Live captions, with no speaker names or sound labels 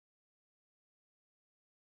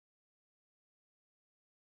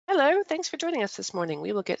Hello, thanks for joining us this morning.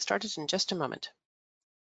 We will get started in just a moment.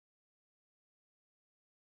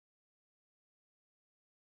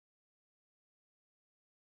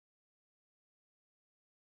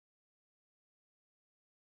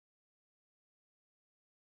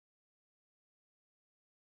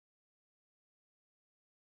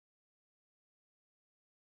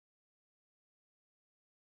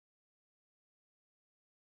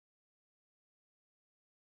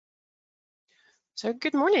 So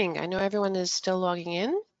good morning. I know everyone is still logging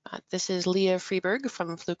in. This is Leah Freeberg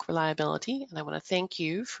from Fluke Reliability, and I want to thank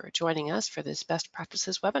you for joining us for this best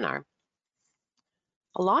practices webinar.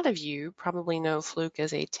 A lot of you probably know Fluke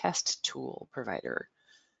as a test tool provider,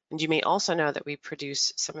 and you may also know that we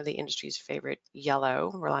produce some of the industry's favorite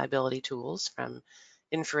yellow reliability tools, from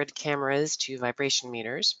infrared cameras to vibration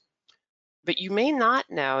meters. But you may not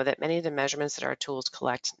know that many of the measurements that our tools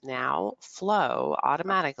collect now flow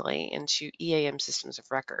automatically into EAM systems of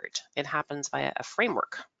record. It happens via a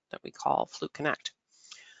framework that we call Fluke Connect.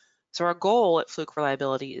 So our goal at Fluke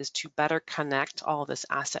Reliability is to better connect all this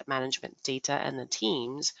asset management data and the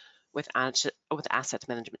teams with asset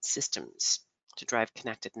management systems to drive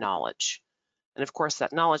connected knowledge. And of course,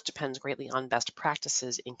 that knowledge depends greatly on best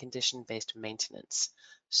practices in condition-based maintenance.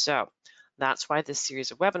 So that's why this series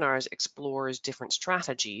of webinars explores different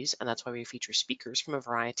strategies, and that's why we feature speakers from a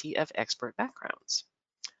variety of expert backgrounds.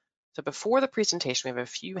 So before the presentation, we have a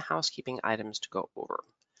few housekeeping items to go over.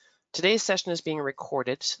 Today's session is being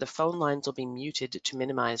recorded, so the phone lines will be muted to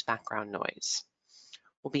minimize background noise.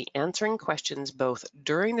 We'll be answering questions both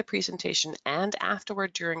during the presentation and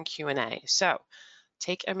afterward during Q&A. So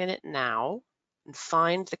take a minute now and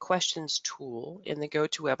find the questions tool in the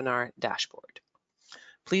GoToWebinar dashboard.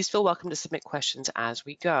 Please feel welcome to submit questions as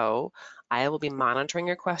we go. I will be monitoring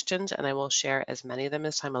your questions, and I will share as many of them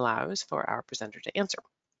as time allows for our presenter to answer.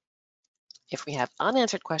 If we have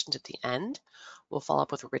unanswered questions at the end, we'll follow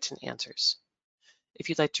up with written answers. If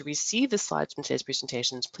you'd like to receive the slides from today's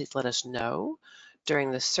presentations, please let us know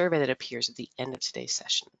during the survey that appears at the end of today's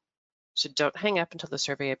session. So don't hang up until the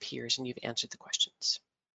survey appears and you've answered the questions.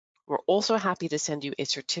 We're also happy to send you a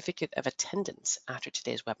certificate of attendance after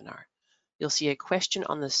today's webinar. You'll see a question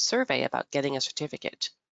on the survey about getting a certificate.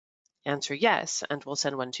 Answer yes, and we'll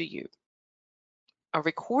send one to you. A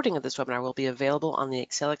recording of this webinar will be available on the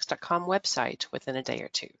Excelix.com website within a day or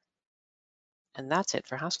two. And that's it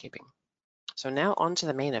for housekeeping. So now on to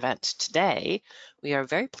the main event. Today, we are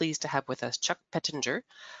very pleased to have with us Chuck Pettinger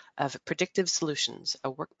of Predictive Solutions, a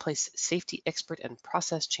workplace safety expert and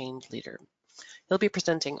process change leader. He'll be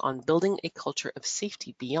presenting on building a culture of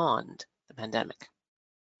safety beyond the pandemic.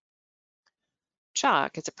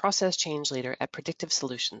 Chuck is a process change leader at Predictive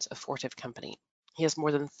Solutions, a Fortive company. He has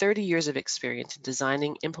more than 30 years of experience in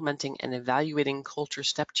designing, implementing, and evaluating culture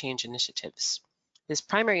step change initiatives. His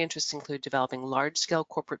primary interests include developing large-scale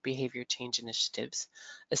corporate behavior change initiatives,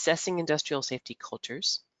 assessing industrial safety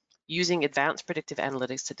cultures, using advanced predictive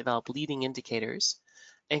analytics to develop leading indicators,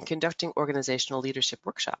 and conducting organizational leadership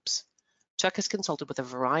workshops. Chuck has consulted with a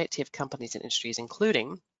variety of companies and industries,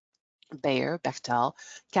 including Bayer, Bechtel,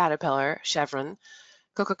 Caterpillar, Chevron,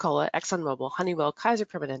 Coca-Cola, ExxonMobil, Honeywell, Kaiser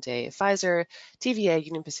Permanente, Pfizer, TVA,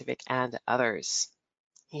 Union Pacific, and others.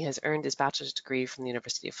 He has earned his bachelor's degree from the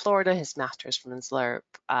University of Florida, his master's from Rensselaer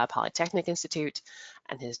Polytechnic Institute,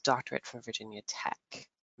 and his doctorate from Virginia Tech.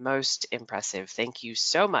 Most impressive. Thank you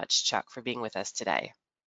so much, Chuck, for being with us today.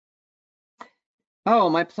 Oh,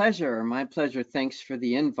 my pleasure. My pleasure. Thanks for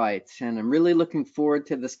the invite. And I'm really looking forward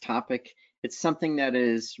to this topic. It's something that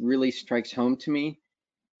really strikes home to me.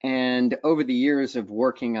 And over the years of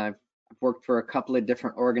working, I've worked for a couple of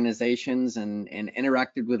different organizations and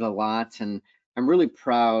interacted with a lot. And I'm really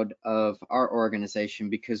proud of our organization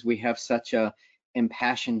because we have such a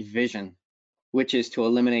impassioned vision, which is to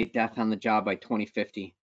eliminate death on the job by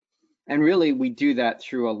 2050. And really, we do that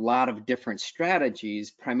through a lot of different strategies.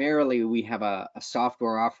 Primarily, we have a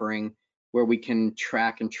software offering where we can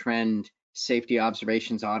track and trend safety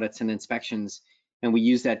observations, audits, and inspections. And we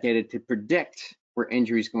use that data to predict where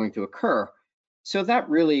injury is going to occur. So that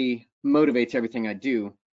really motivates everything I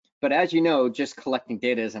do. But as you know, just collecting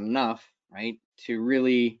data isn't enough, right? To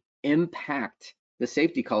really impact the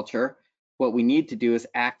safety culture, what we need to do is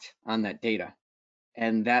act on that data.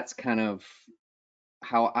 And that's kind of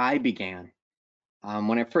how I began.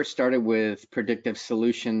 When I first started with Predictive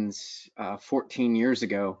Solutions 14 years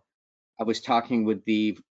ago, I was talking with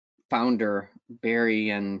the founder,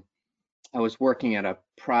 Barry, and I was working at a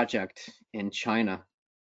project in China,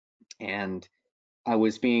 and I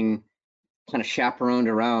was being kind of chaperoned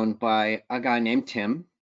around by a guy named Tim.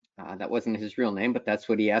 That wasn't his real name, but that's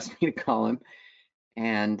what he asked me to call him.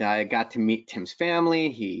 And I got to meet Tim's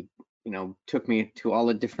family. He, took me to all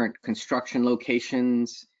the different construction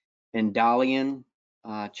locations in Dalian,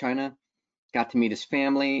 China. Got to meet his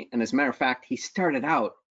family. And as a matter of fact, he started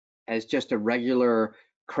out as just a regular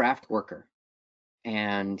craft worker.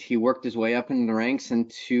 And he worked his way up in the ranks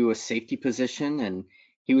into a safety position. And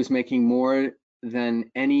he was making more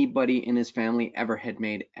than anybody in his family ever had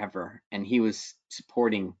made ever. And he was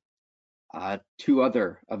supporting two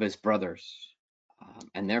other of his brothers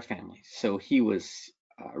and their families. So he was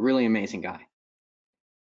a really amazing guy.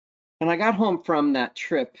 And I got home from that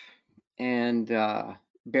trip, and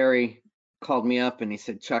Barry called me up and he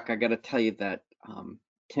said, "Chuck, I got to tell you that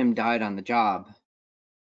Tim died on the job.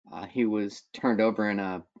 He was turned over in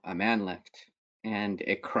a man lift, and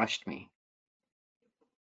it crushed me."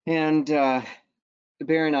 And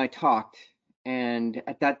Barry and I talked, and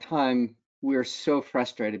at that time, we were so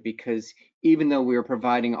frustrated because even though we were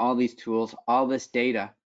providing all these tools, all this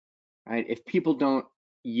data, right? If people don't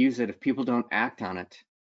use it, if people don't act on it,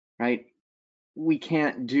 right? We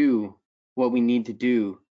can't do what we need to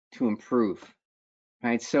do to improve,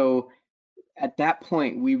 right? So at that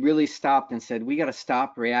point, we really stopped and said, we got to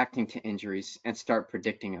stop reacting to injuries and start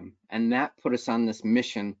predicting them. And that put us on this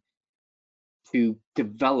mission to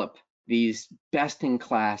develop these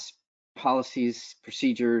best-in-class policies,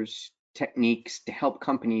 procedures, techniques to help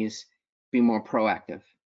companies be more proactive.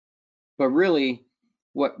 But really,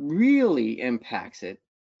 what really impacts it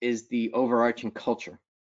is the overarching culture.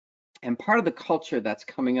 And part of the culture that's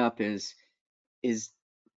coming up is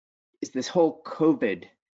this whole COVID.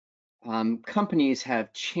 Companies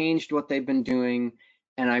have changed what they've been doing,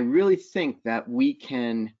 and I really think that we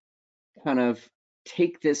can kind of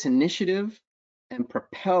take this initiative and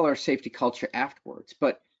propel our safety culture afterwards.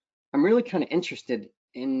 But I'm really kind of interested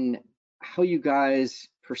in how you guys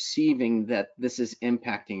perceiving that this is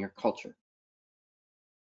impacting your culture.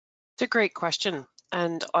 It's a great question.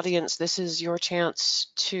 And audience, this is your chance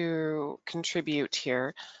to contribute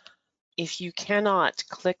here. If you cannot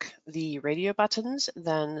click the radio buttons,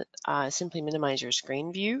 then simply minimize your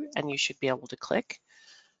screen view and you should be able to click.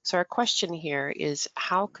 So our question here is,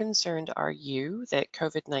 how concerned are you that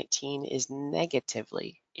COVID-19 is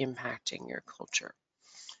negatively impacting your culture?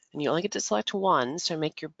 And you only get to select one, so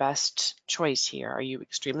make your best choice here. Are you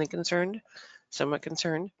extremely concerned, somewhat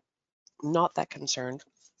concerned, not that concerned,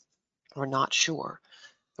 or not sure?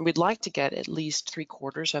 And we'd like to get at least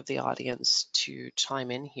 3/4 of the audience to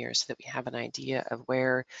chime in here so that we have an idea of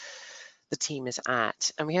where the team is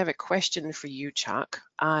at. And we have a question for you, Chuck.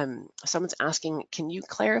 Someone's asking, can you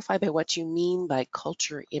clarify by what you mean by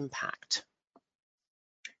culture impact?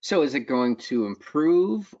 So is it going to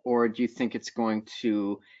improve, or do you think it's going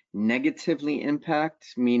to negatively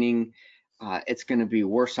impact, meaning it's going to be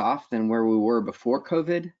worse off than where we were before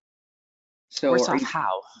COVID? So Worse are off you,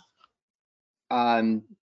 how?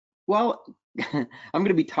 well, I'm going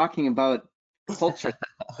to be talking about culture.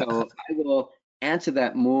 So I will answer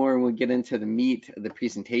that more when we get into the meat of the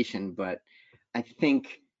presentation, but I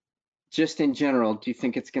think just in general, do you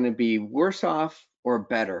think it's going to be worse off or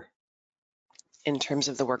better? In terms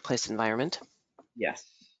of the workplace environment? Yes.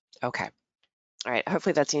 Okay. All right.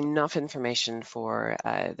 Hopefully that's enough information for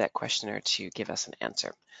that questioner to give us an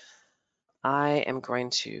answer. I am going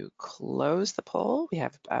to close the poll. We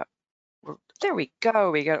have there we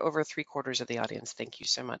go. We got over 3/4 of the audience. Thank you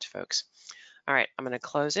so much, folks. All right, I'm going to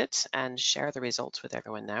close it and share the results with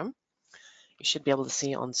everyone now. You should be able to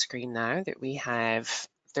see on screen now that we have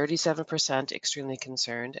 37% extremely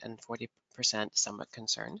concerned and 40% somewhat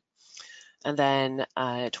concerned, and then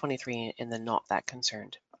 23 in the not that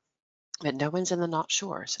concerned. But no one's in the not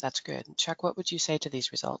sure, so that's good. Chuck, what would you say to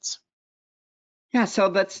these results? Yeah, so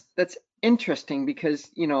that's interesting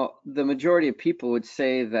because, the majority of people would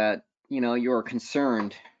say that, you're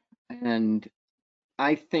concerned. And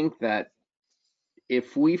I think that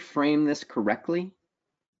if we frame this correctly,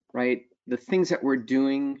 right, the things that we're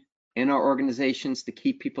doing in our organizations to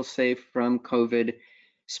keep people safe from COVID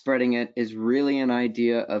spreading it is really an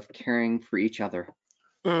idea of caring for each other.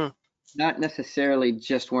 Mm. Not necessarily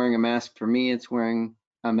just wearing a mask for me, it's wearing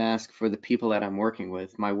a mask for the people that I'm working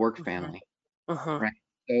with, my work family, right?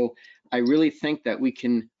 So I really think that we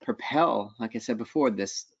can propel, like I said before,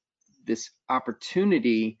 this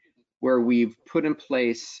opportunity where we've put in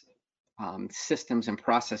place systems and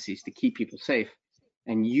processes to keep people safe,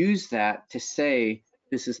 and use that to say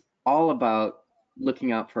this is all about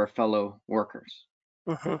looking out for our fellow workers.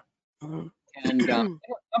 And at our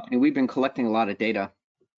company, we've been collecting a lot of data,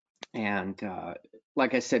 and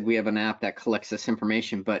like I said, we have an app that collects this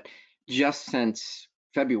information. But just since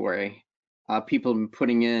February, people have been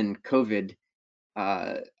putting in COVID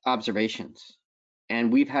observations,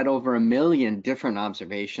 And we've had over 1 million different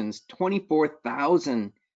observations,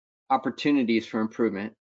 24,000 opportunities for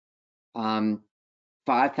improvement,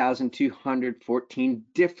 5,214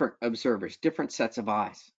 different observers, different sets of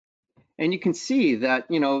eyes. And you can see that,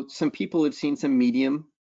 you know, some people have seen some medium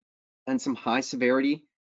and some high severity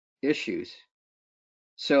issues.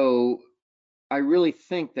 So I really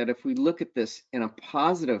think that if we look at this in a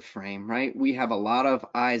positive frame, right, we have a lot of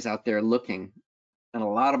eyes out there looking and a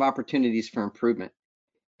lot of opportunities for improvement.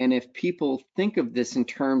 And if people think of this in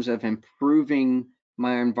terms of improving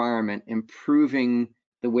my environment, improving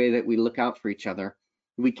the way that we look out for each other,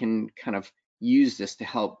 we can kind of use this to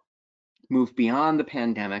help move beyond the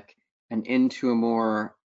pandemic and into a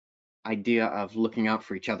more idea of looking out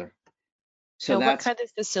for each other. So Now, what that's kind of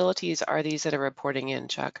facilities are these that are reporting in,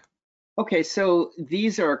 Chuck? okay. So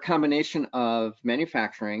these are a combination of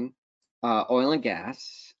manufacturing, oil and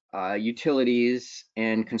gas, utilities,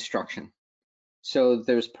 and construction. So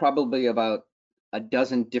there's probably about a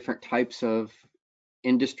dozen different types of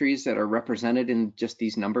industries that are represented in just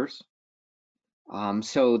these numbers.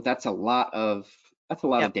 So that's a lot of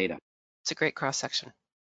Yep, data. it's a great cross section.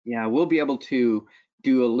 Yeah, we'll be able to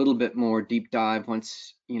do a little bit more deep dive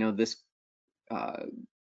once, you know, this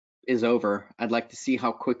is over. I'd like to see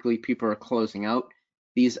how quickly people are closing out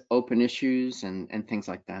these open issues and things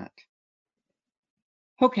like that.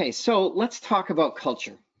 Okay, so let's talk about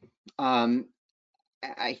culture. Um,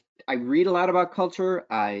 I read a lot about culture.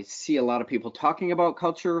 I see a lot of people talking about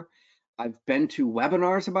culture. I've been to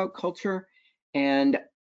webinars about culture, and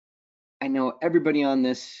I know everybody on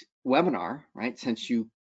this webinar, right, since you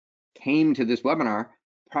came to this webinar,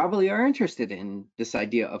 probably are interested in this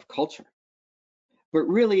idea of culture. But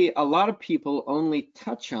really, a lot of people only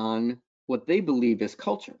touch on what they believe is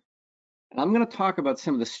culture. And I'm going to talk about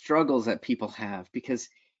some of the struggles that people have, because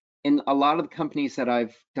in a lot of the companies that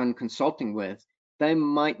I've done consulting with, they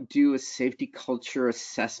might do a safety culture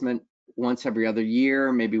assessment once every other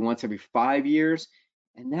year, maybe once every 5 years.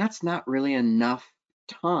 And that's not really enough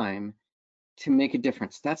time to make a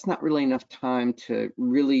difference. That's not really enough time to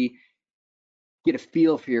really get a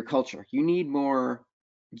feel for your culture. You need more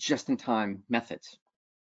just-in-time methods.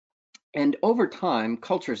 And over time,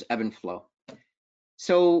 cultures ebb and flow.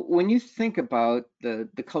 So when you think about the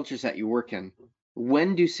cultures that you work in,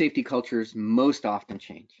 when do safety cultures most often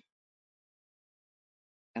change?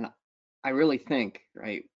 And I really think,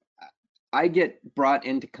 right, I get brought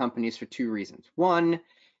into companies for 2 reasons. One,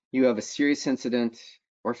 you have a serious incident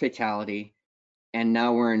or fatality, and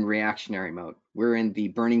now we're in reactionary mode. We're in the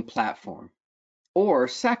burning platform. Or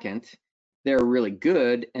second, they're really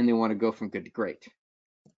good and they want to go from good to great.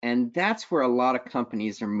 And that's where a lot of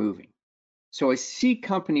companies are moving. So I see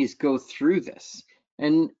companies go through this,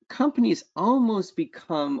 and companies almost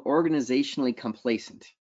become organizationally complacent,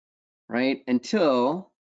 right?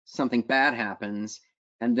 Until something bad happens.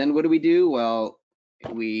 And then what do? Well,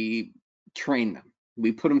 we train them.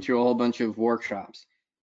 We put them through a whole bunch of workshops.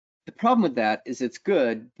 The problem with that is it's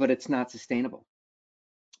good, but it's not sustainable.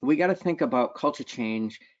 We got to think about culture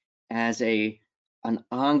change as an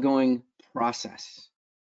ongoing process.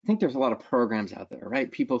 I think there's a lot of programs out there,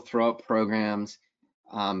 right? People throw out programs.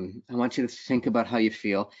 I want you to think about how you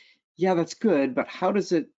feel. Yeah, that's good, but how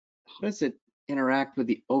does it interact with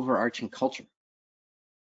the overarching culture?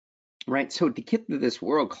 Right? So to get to this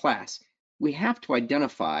world class, we have to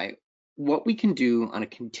identify what we can do on a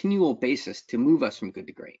continual basis to move us from good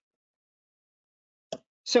to great.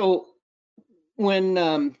 So when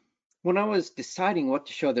I was deciding what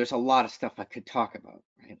to show, there's a lot of stuff I could talk about,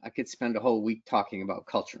 right? I could spend a whole week talking about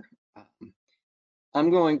culture. I'm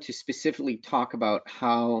going to specifically talk about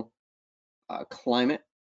how climate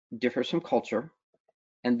differs from culture.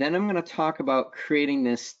 And then I'm going to talk about creating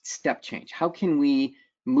this step change. How can we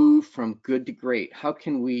move from good to great? How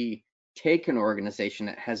can we take an organization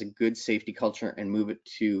that has a good safety culture and move it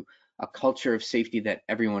to a culture of safety that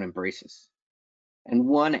everyone embraces? And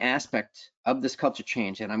one aspect of this culture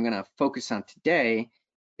change that I'm going to focus on today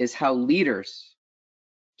is how leaders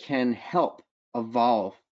can help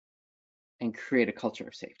evolve and create a culture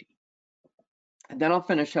of safety. And then I'll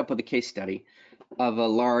finish up with a case study of a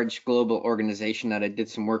large global organization that I did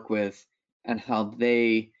some work with and how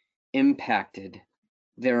they impacted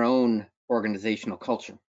their own organizational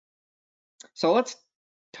culture. So let's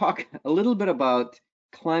talk a little bit about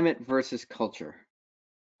climate versus culture.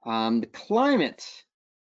 The climate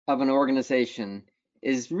of an organization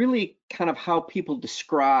is really kind of how people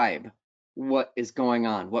describe what is going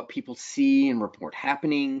on, what people see and report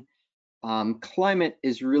happening. Climate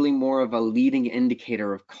is really more of a leading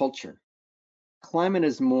indicator of culture. Climate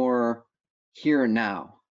is more here and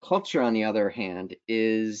now. Culture, on the other hand,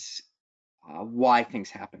 is why things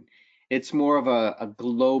happen. It's more of a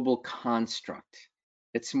global construct.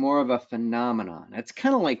 It's more of a phenomenon. It's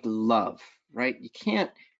kind of like love, right? You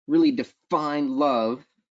can't really define love.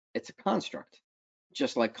 It's a construct,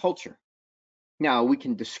 just like culture. Now, we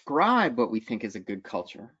can describe what we think is a good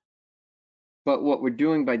culture, but what we're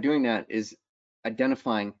doing by doing that is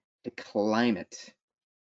identifying the climate,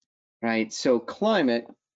 right? So climate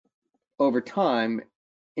over time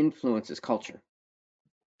influences culture.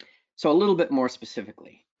 So a little bit more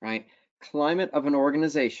specifically, right? Climate of an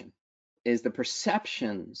organization is the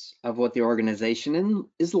perceptions of what the organization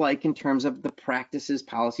is like in terms of the practices,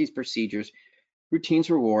 policies, procedures, routines,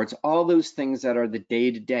 rewards, all those things that are the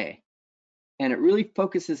day-to-day. And it really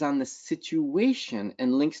focuses on the situation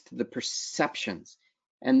and links to the perceptions.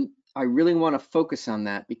 And I really want to focus on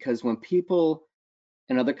that because when people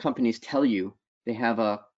and other companies tell you they have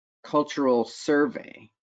a cultural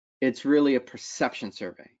survey, it's really a perception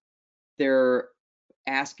survey. They're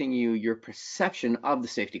asking you your perception of the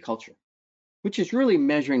safety culture, which is really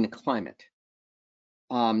measuring the climate.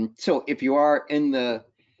 So if you are if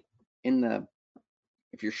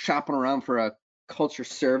you're shopping around for a culture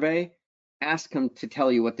survey, ask them to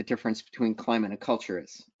tell you what the difference between climate and culture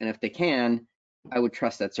is. And if they can, I would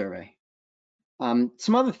trust that survey.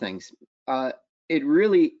 Some other things, it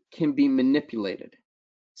really can be manipulated.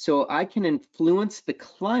 So I can influence the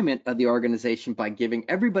climate of the organization by giving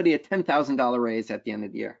everybody a $10,000 raise at the end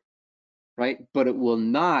of the year, right? But it will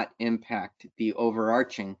not impact the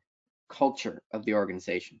overarching culture of the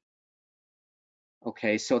organization.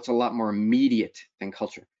 Okay, so it's a lot more immediate than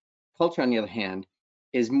culture. Culture, on the other hand,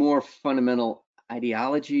 is more fundamental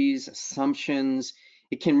ideologies, assumptions.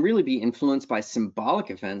 It can really be influenced by symbolic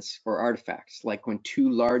events or artifacts, like when two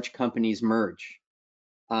large companies merge.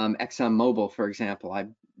 ExxonMobil, for example, I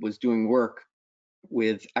was doing work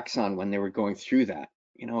with Exxon when they were going through that,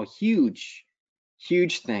 you know, a huge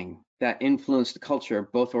thing that influenced the culture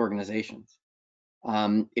of both organizations.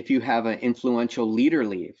 If you have an influential leader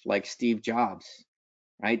leave, like Steve Jobs,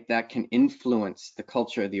 right, that can influence the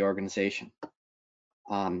culture of the organization.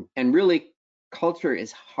 And really, culture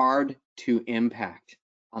is hard to impact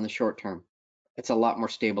on the short term. It's a lot more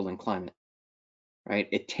stable than climate, right?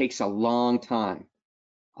 It takes a long time.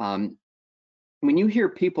 When you hear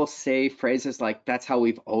people say phrases like, that's how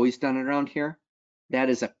we've always done it around here, that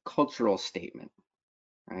is a cultural statement,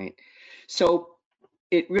 right? So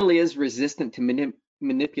it really is resistant to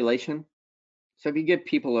manipulation. So if you give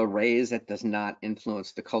people a raise, that does not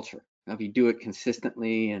influence the culture. Now, if you do it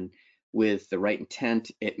consistently and with the right intent,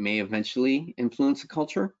 it may eventually influence the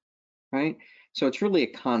culture, right? So it's really a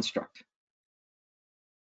construct.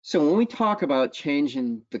 So when we talk about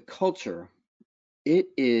changing the culture, it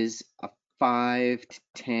is a 5 to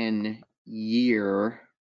 10 year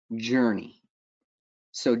journey.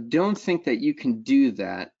 So don't think that you can do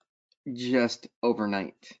that just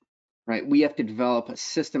overnight, right? We have to develop a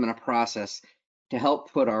system and a process to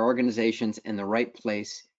help put our organizations in the right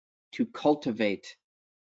place to cultivate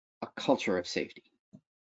a culture of safety.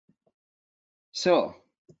 So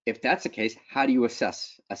if that's the case, how do you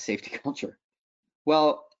assess a safety culture?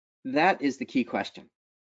 Well, that is the key question,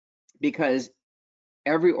 because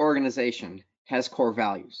every organization has core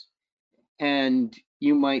values. And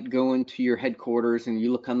you might go into your headquarters and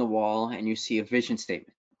you look on the wall and you see a vision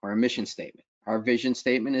statement or a mission statement. Our vision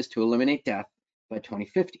statement is to eliminate death by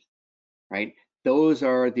 2050, right? Those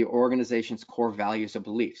are the organization's core values or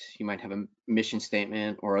beliefs. You might have a mission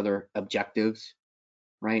statement or other objectives,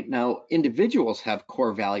 right? Now, individuals have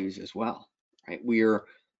core values as well, right? We are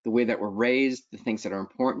the way that we're raised, the things that are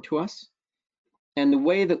important to us, and the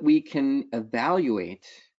way that we can evaluate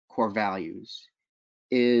core values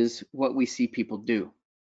is what we see people do.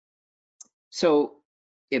 So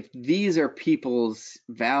if these are people's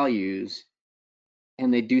values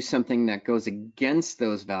and they do something that goes against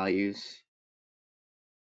those values,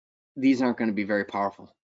 these aren't going to be very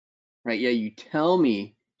powerful, right? Yeah, you tell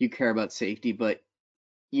me you care about safety, but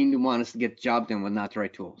you want us to get the job done with not the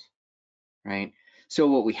right tools, right? So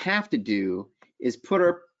what we have to do is put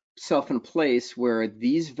ourselves in a place where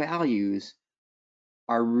these values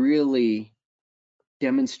are really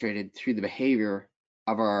demonstrated through the behavior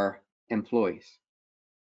of our employees.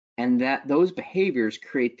 And that those behaviors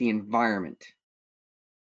create the environment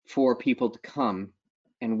for people to come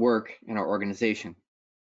and work in our organization.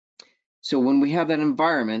 So when we have that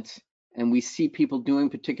environment and we see people doing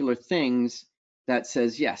particular things, that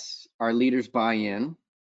says, yes, our leaders buy in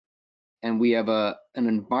and we have an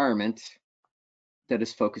environment that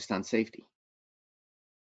is focused on safety.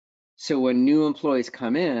 So when new employees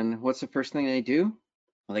come in, what's the first thing they do?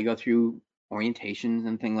 Well, they go through orientations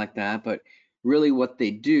and things like that, but really what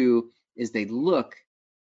they do is they look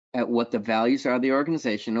at what the values are of the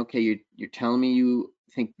organization. Okay, you're telling me you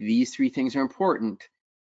think these 3 things are important,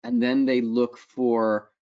 and then they look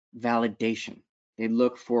for validation. They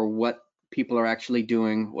look for what people are actually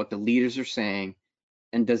doing, what the leaders are saying,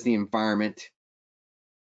 and does the environment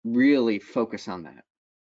really focus on that?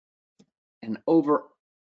 And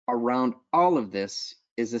around all of this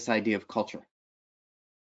is this idea of culture.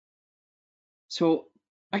 So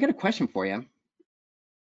I got a question for you.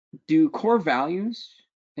 Do core values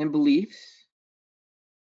and beliefs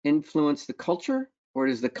influence the culture, or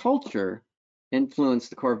does the culture influence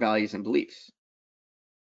the core values and beliefs?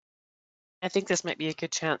 I think this might be a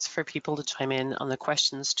good chance for people to chime in on the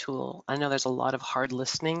questions tool. I know there's a lot of hard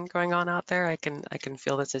listening going on out there. I can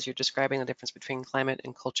feel this as you're describing the difference between climate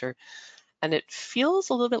and culture. And it feels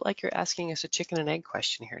a little bit like you're asking us a chicken and egg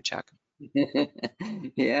question here, Chuck.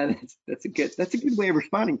 Yeah, that's a good way of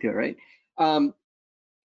responding to it, right?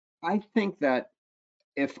 I think that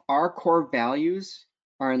if our core values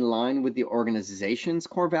are in line with the organization's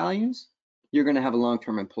core values, you're going to have a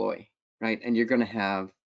long-term employee, right? And you're going to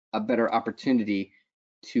have a better opportunity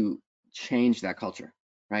to change that culture,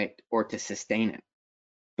 right? Or to sustain it.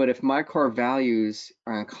 But if my core values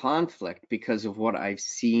are in conflict because of what I've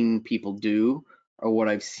seen people do or what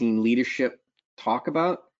I've seen leadership talk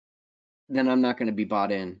about, then I'm not going to be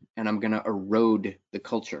bought in, and I'm going to erode the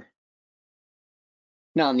culture.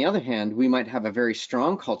 Now, on the other hand, we might have a very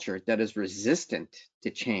strong culture that is resistant to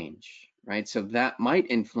change, right? So that might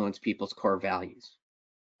influence people's core values.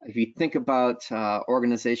 If you think about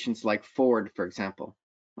organizations like Ford, for example,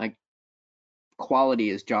 like quality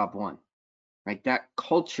is job one, right? That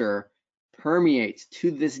culture permeates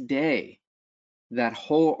to this day that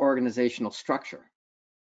whole organizational structure.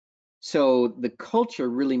 So the culture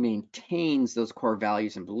really maintains those core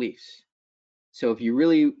values and beliefs. So if you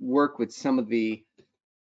really work with some of the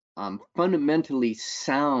fundamentally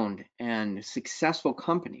sound and successful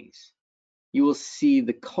companies, you will see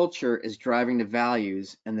the culture is driving the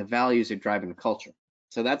values and the values are driving the culture.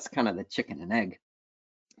 So that's kind of the chicken and egg.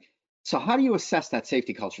 So how do you assess that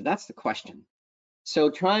safety culture? That's the question. So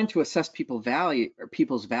trying to assess people's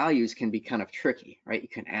values can be kind of tricky, right? You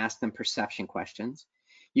can ask them perception questions.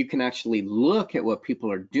 You can actually look at what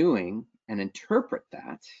people are doing and interpret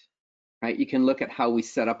that, right? You can look at how we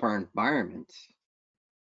set up our environment,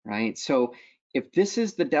 right? So if this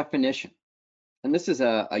is the definition, and this is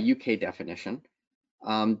a UK definition,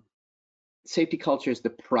 safety culture is the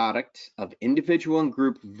product of individual and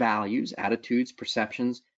group values, attitudes,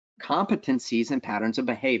 perceptions, competencies, and patterns of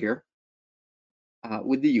behavior,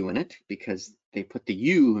 with the U in it, because they put the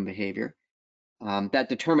U in behavior, that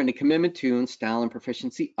determine the commitment to and style and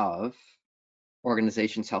proficiency of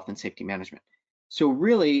organization's health and safety management. So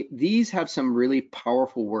really, these have some really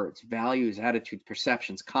powerful words: values, attitudes,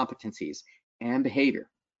 perceptions, competencies, and behavior.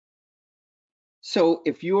 So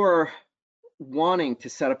if you're wanting to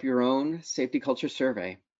set up your own safety culture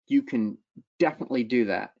survey, you can definitely do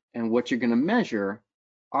that. And what you're going to measure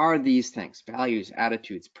are these things: values,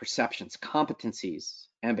 attitudes, perceptions, competencies,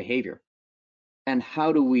 and behavior. And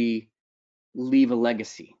how do we leave a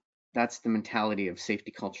legacy? That's the mentality of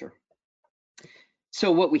safety culture.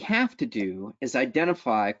 So what we have to do is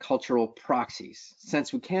identify cultural proxies.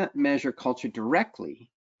 Since we can't measure culture directly,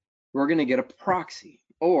 we're going to get a proxy,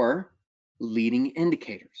 or leading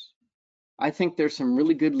indicators. I think there's some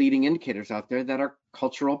really good leading indicators out there that are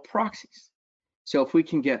cultural proxies. So if we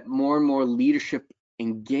can get more and more leadership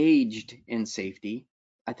engaged in safety,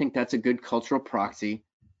 I think that's a good cultural proxy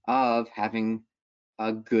of having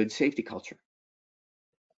a good safety culture.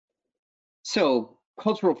 So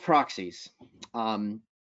cultural proxies,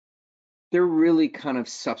 they're really kind of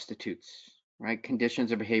substitutes, right?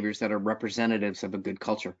 Conditions or behaviors that are representatives of a good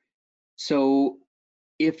culture. So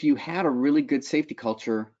if you had a really good safety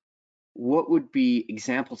culture, what would be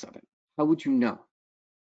examples of it? How would you know?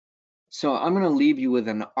 So I'm going to leave you with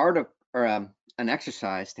an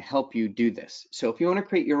exercise to help you do this. So if you want to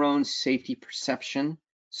create your own safety perception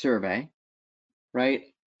survey, right,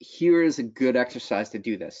 here is a good exercise to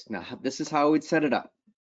do this. Now, this is how I would set it up.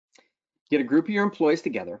 Get a group of your employees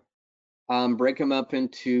together, break them up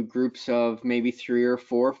into groups of maybe 3 or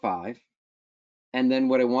 4 or 5. And then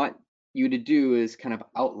what I want you to do is kind of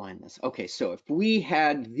outline this. Okay, so if we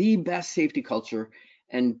had the best safety culture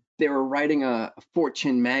and they were writing a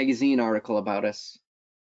Fortune magazine article about us,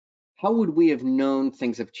 how would we have known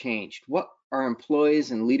things have changed? What are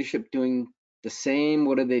employees and leadership doing the same?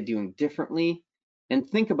 What are they doing differently? And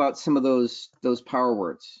think about some of those power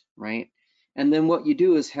words, right? And then what you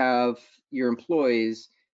do is have your employees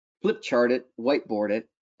flip chart it, whiteboard it,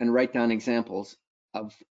 and write down examples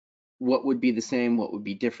of what would be the same, what would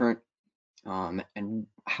be different, and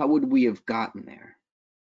how would we have gotten there?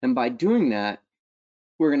 And by doing that,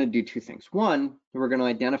 we're going to do two things. One, we're going to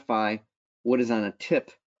identify what is on a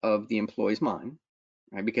tip of the employee's mind,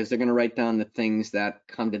 right? Because they're going to write down the things that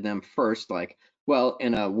come to them first, like, well,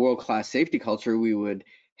 in a world-class safety culture, we would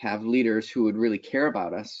have leaders who would really care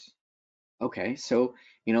about us. Okay, so,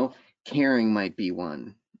 caring might be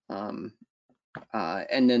one. And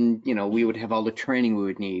then, we would have all the training we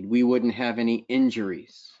would need. We wouldn't have any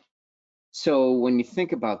injuries. So when you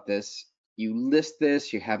think about this, you list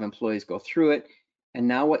this, you have employees go through it, and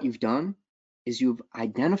now what you've done is you've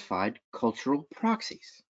identified cultural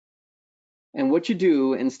proxies. And what you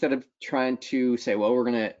do, instead of trying to say, well, we're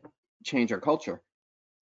going to change our culture,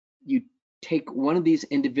 you take one of these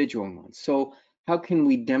individual ones. So how can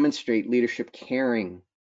we demonstrate leadership caring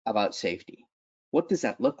about safety? What does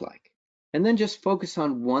that look like? And then just focus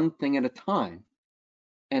on one thing at a time.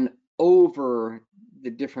 And over the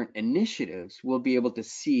different initiatives, we'll be able to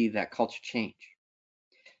see that culture change.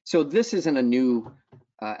 So this isn't a new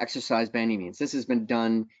exercise by any means. This has been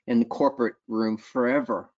done in the corporate room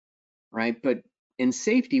forever, right? But in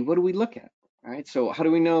safety, what do we look at, right? So how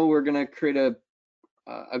do we know we're going to create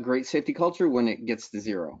a great safety culture when it gets to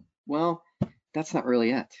zero? Well, that's not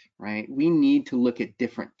really it, right? We need to look at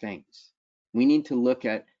different things. We need to look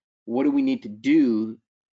at what do we need to do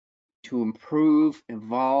to improve,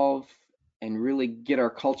 evolve, and really get our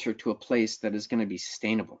culture to a place that is going to be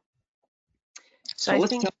sustainable. So I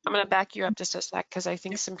think I'm going to back you up just a sec, because I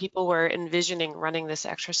think some people were envisioning running this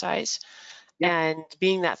exercise and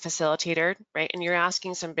being that facilitator, right? And you're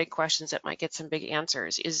asking some big questions that might get some big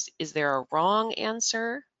answers. Is there a wrong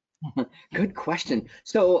answer? Good question.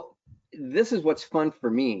 So this is what's fun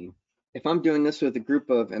for me. If I'm doing this with a group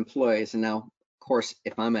of employees, and now, of course,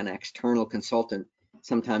 if I'm an external consultant,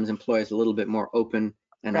 sometimes employees are a little bit more open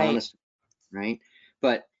and honest, right?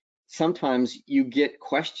 But sometimes you get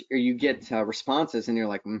responses, and you're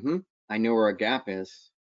like, I know where a gap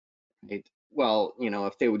is. Right? Well,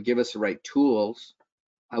 if they would give us the right tools,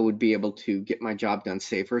 I would be able to get my job done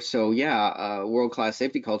safer. So yeah, world-class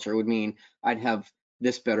safety culture would mean I'd have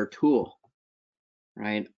this better tool,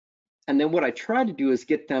 right? And then what I try to do is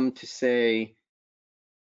get them to say,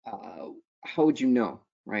 how would you know,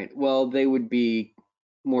 right? Well, they would be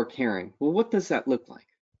more caring. Well, what does that look like?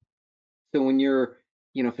 So when you're,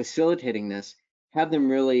 facilitating this, have them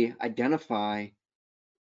really identify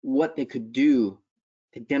what they could do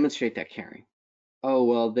to demonstrate that caring. Oh,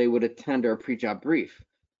 well, they would attend our pre-job brief,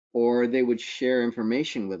 or they would share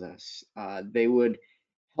information with us. They would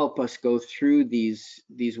help us go through these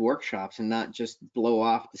workshops and not just blow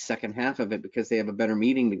off the second half of it because they have a better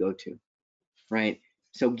meeting to go to, right?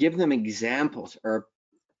 So give them examples, or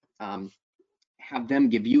have them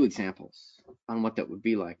give you examples on what that would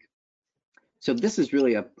be like. So this is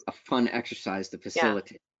really a fun exercise to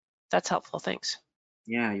facilitate. Yeah, that's helpful. Thanks.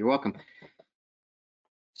 Yeah, you're welcome.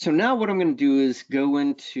 So now what I'm going to do is go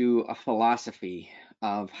into a philosophy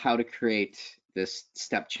of how to create this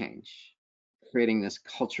step change, creating this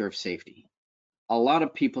culture of safety. A lot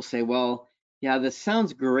of people say, well, yeah, this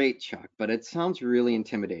sounds great, Chuck, but it sounds really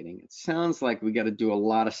intimidating. It sounds like we got to do a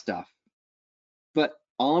lot of stuff. But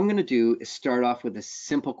all I'm going to do is start off with a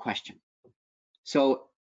simple question. So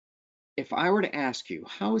if I were to ask you,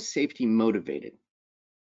 how is safety motivated?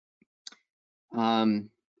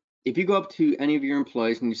 If you go up to any of your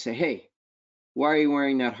employees and you say, hey, why are you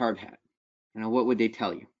wearing that hard hat? What would they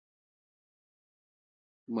tell you?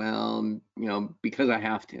 Well, because I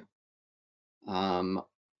have to.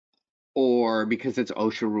 Or because it's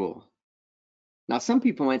OSHA rule. Now, some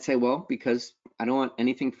people might say, well, because I don't want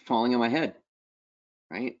anything falling on my head,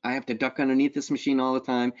 right? I have to duck underneath this machine all the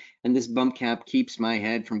time, and this bump cap keeps my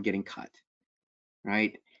head from getting cut,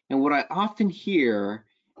 right? And what I often hear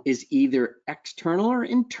is either external or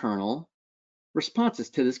internal responses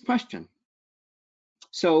to this question.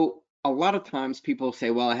 So a lot of times people say,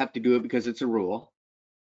 well, I have to do it because it's a rule.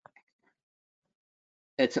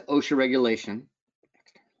 It's an OSHA regulation.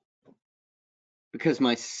 Because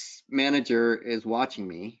my manager is watching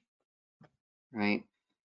me, right?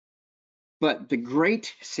 But the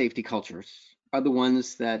great safety cultures are the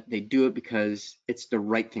ones that they do it because it's the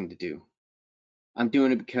right thing to do. I'm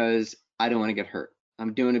doing it because I don't want to get hurt.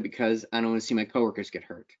 I'm doing it because I don't want to see my coworkers get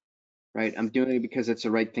hurt, right? I'm doing it because it's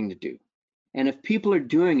the right thing to do. And if people are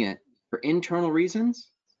doing it for internal reasons,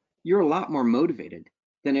 you're a lot more motivated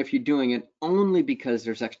than if you're doing it only because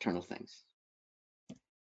there's external things.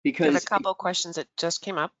 Because I have a couple questions that just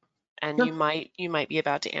came up, and sure. you might be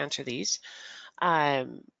about to answer these.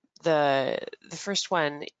 The first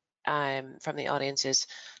one from the audience is,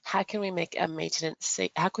 how can we make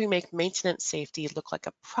maintenance safety look like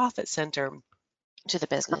a profit center to the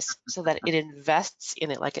business so that it invests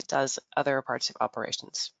in it like it does other parts of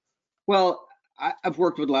operations? Well, I've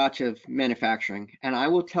worked with lots of manufacturing, and I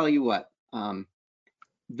will tell you what,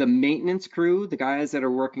 the maintenance crew, the guys that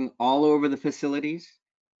are working all over the facilities,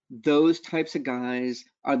 those types of guys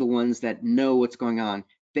are the ones that know what's going on.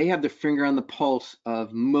 They have their finger on the pulse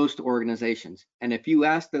of most organizations. And if you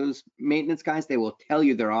ask those maintenance guys, they will tell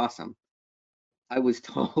you they're awesome. I was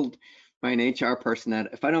told by an HR person that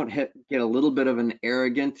if I don't get a little bit of an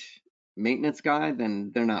arrogant maintenance guy,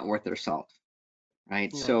 then they're not worth their salt,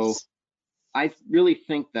 right? Nice. So I really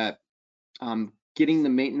think that getting the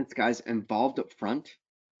maintenance guys involved up front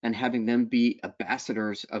and having them be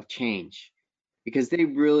ambassadors of change, because they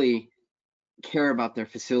really care about their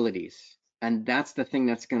facilities. And that's the thing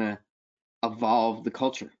that's going to evolve the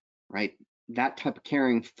culture, right? That type of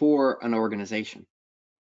caring for an organization.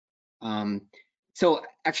 So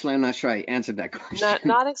actually, I'm not sure I answered that question.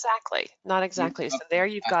 Not exactly. Not exactly. So there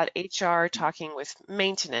you've got HR talking with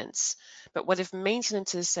maintenance, but what if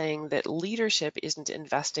maintenance is saying that leadership isn't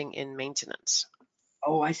investing in maintenance?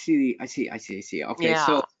 Oh, I see. Okay, Yeah.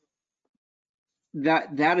 so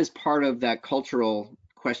that is part of that cultural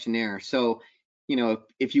questionnaire. So,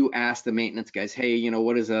 if you ask the maintenance guys, hey,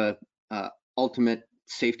 what is a ultimate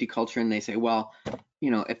safety culture? And they say, well,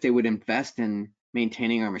 if they would invest in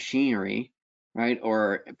maintaining our machinery, right,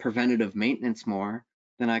 or preventative maintenance more,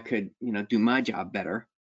 then I could, do my job better,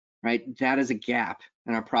 right? That is a gap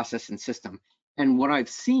in our process and system. And what I've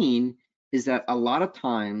seen is that a lot of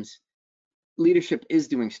times leadership is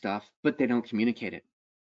doing stuff, but they don't communicate it,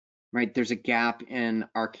 right? There's a gap in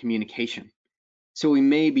our communication. So we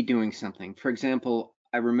may be doing something. For example,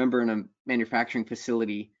 I remember in a manufacturing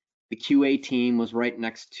facility, the QA team was right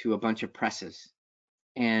next to a bunch of presses,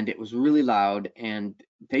 and it was really loud, and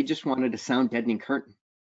they just wanted a sound deadening curtain.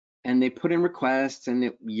 And they put in requests,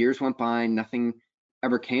 and years went by, nothing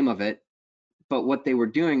ever came of it. But what they were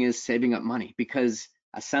doing is saving up money, because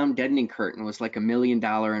a sound deadening curtain was like $1 million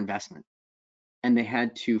investment, and they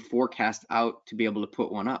had to forecast out to be able to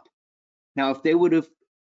put one up. Now, if they would have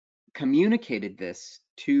communicated this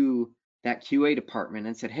to that QA department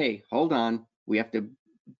and said, hey, hold on, we have to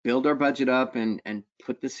build our budget up and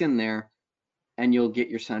put this in there, and you'll get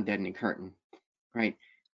your sound deadening curtain, right?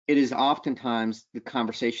 It is oftentimes the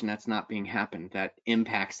conversation that's not being happened that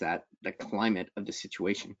impacts the climate of the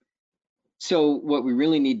situation. So what we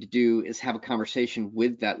really need to do is have a conversation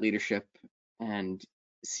with that leadership and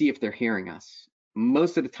see if they're hearing us.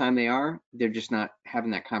 Most of the time they are, they're just not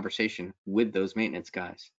having that conversation with those maintenance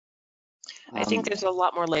guys. I think there's a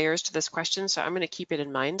lot more layers to this question, so I'm going to keep it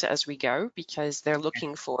in mind as we go, because they're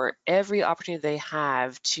looking for every opportunity they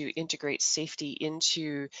have to integrate safety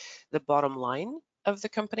into the bottom line of the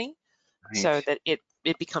company, Right. so that it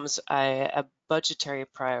becomes a budgetary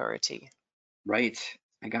priority. Right,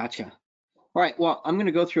 I gotcha. All right, well, I'm going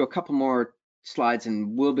to go through a couple more slides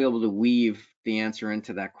and we'll be able to weave the answer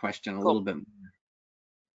into that question a little bit more.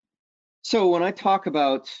 So when I talk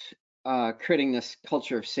about creating this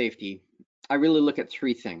culture of safety, I really look at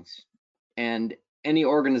three things, and any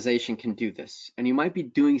organization can do this, and you might be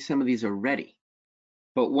doing some of these already.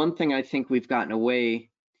 But one thing I think we've gotten away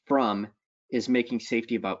from is making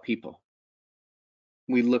safety about people.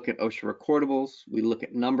 We look at OSHA recordables, we look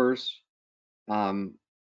at numbers.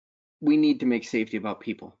 We need to make safety about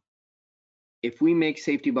people. If we make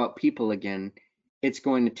safety about people again, it's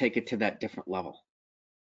going to take it to that different level.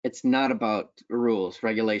 It's not about rules,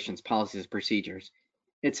 regulations, policies, procedures.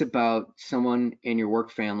 It's about someone in your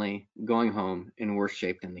work family going home in worse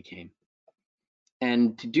shape than they came.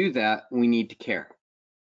 And to do that, we need to care.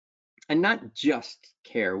 And not just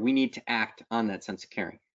care, we need to act on that sense of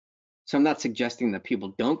caring. So I'm not suggesting that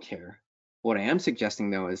people don't care. What I am suggesting,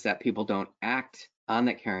 though, is that people don't act on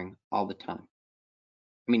that caring all the time.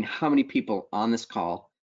 I mean, how many people on this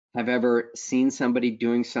call have ever seen somebody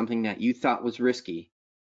doing something that you thought was risky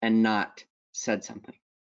and not said something,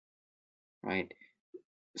 right?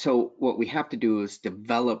 So what we have to do is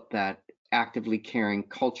develop that actively caring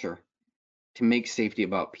culture to make safety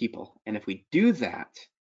about people. And if we do that,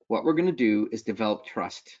 what we're going to do is develop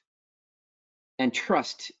trust. And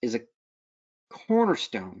trust is a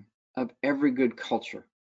cornerstone of every good culture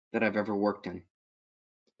that I've ever worked in.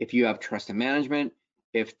 If you have trust in management,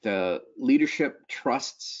 if the leadership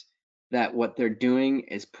trusts that what they're doing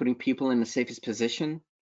is putting people in the safest position,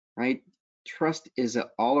 right? Trust is an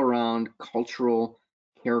all-around cultural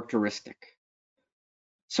characteristic.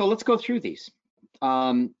 So let's go through these.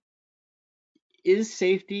 Is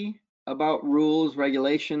safety about rules,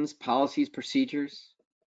 regulations, policies, procedures?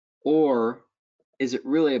 Or is it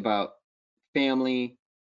really about family,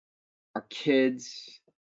 our kids,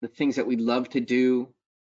 the things that we love to do?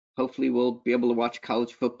 Hopefully we'll be able to watch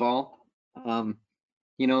college football. Um,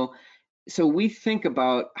 you know, so we think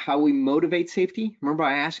about how we motivate safety. Remember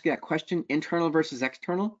I asked you that question, internal versus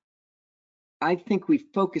external? I think we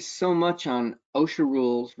focus so much on OSHA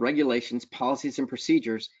rules, regulations, policies, and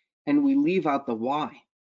procedures, and we leave out the why.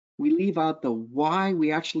 We leave out the why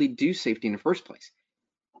we actually do safety in the first place.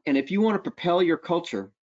 And if you want to propel your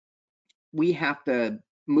culture, we have to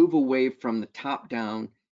move away from the top down,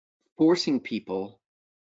 forcing people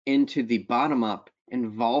into the bottom up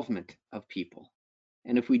involvement of people.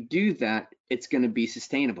 And if we do that, it's going to be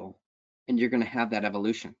sustainable and you're going to have that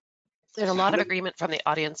evolution. There's a So lot of agreement from the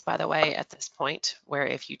audience, by the way, at this point, where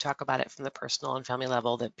if you talk about it from the personal and family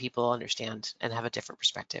level, that people understand and have a different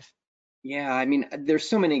perspective. yeah, I mean, there's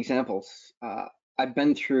so many examples. I've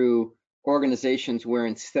been through organizations where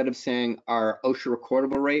instead of saying our OSHA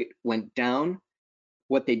recordable rate went down,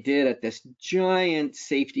 what they did at this giant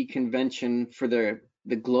safety convention for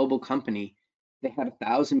the global company, they had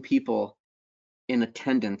 1,000 people in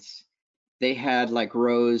attendance. They had like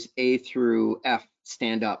rows A through F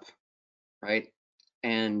stand up, right?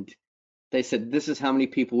 And they said, this is how many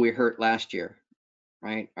people we hurt last year,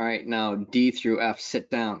 right? All right, now D through F, sit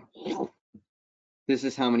down. This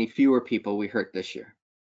is how many fewer people we hurt this year.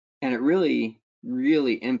 And it really,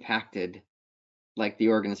 really impacted like the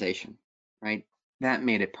organization, right? That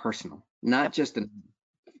made it personal, not just an.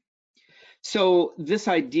 So this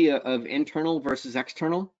idea of internal versus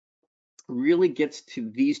external really gets to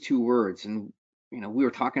these two words. And, we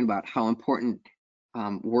were talking about how important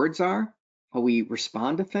words are, how we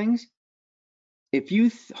respond to things. If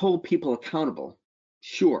you hold people accountable,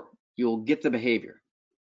 sure, you'll get the behavior.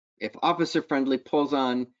 If Officer Friendly pulls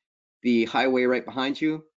on the highway right behind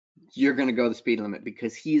you, you're going to go the speed limit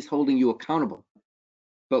because he's holding you accountable.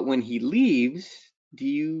 But when he leaves, do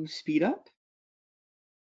you speed up?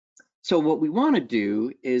 So what we want to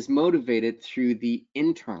do is motivate it through the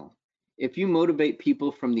internal. If you motivate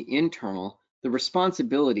people from the internal, the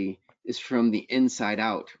responsibility is from the inside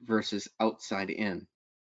out versus outside in.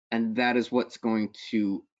 And that is what's going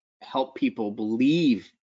to help people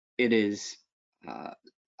believe it is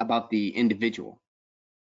about the individual.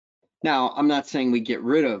 Now, I'm not saying we get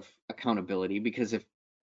rid of accountability, because if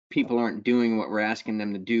people aren't doing what we're asking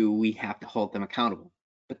them to do, we have to hold them accountable.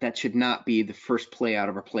 But that should not be the first play out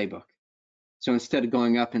of our playbook. So instead of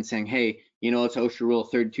going up and saying, hey, it's OSHA rule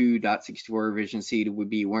 32.64 revision C would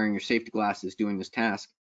be wearing your safety glasses doing this task,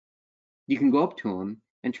 you can go up to them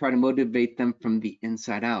and try to motivate them from the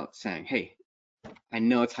inside out, saying, hey, I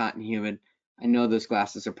know it's hot and humid. I know those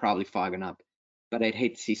glasses are probably fogging up, but I'd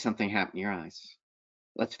hate to see something happen to your eyes.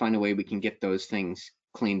 Let's find a way we can get those things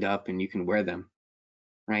cleaned up and you can wear them,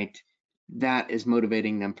 right? That is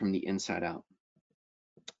motivating them from the inside out.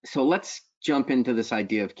 So let's jump into this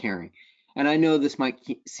idea of caring. And I know this might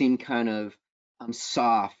seem kind of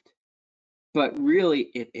soft, but really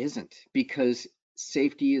it isn't, because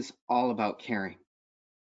safety is all about caring.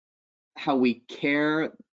 How we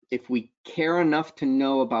care, if we care enough to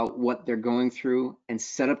know about what they're going through and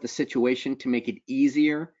set up the situation to make it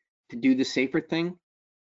easier to do the safer thing,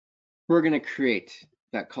 we're going to create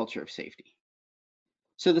that culture of safety.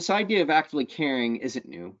 So this idea of actively caring isn't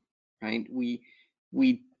new, right? We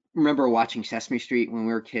remember watching Sesame Street when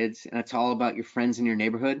we were kids, and it's all about your friends in your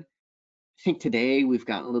neighborhood. I think today we've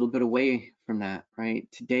gotten a little bit away from that,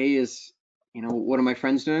 right? Today is, what are my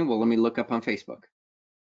friends doing? Well, let me look up on Facebook,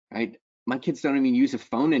 right? My kids don't even use a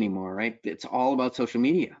phone anymore, right? It's all about social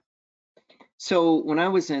media. So when I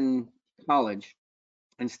was in college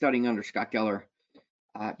and studying under Scott Geller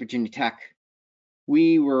at Virginia Tech,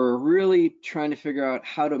 we were really trying to figure out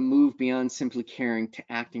how to move beyond simply caring to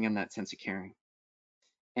acting on that sense of caring.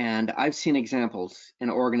 And I've seen examples in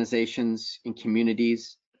organizations, in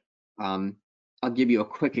communities. I'll give you a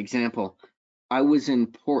quick example. I was in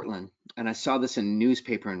Portland and I saw this in a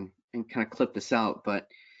newspaper and kind of clipped this out, but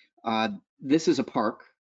this is a park,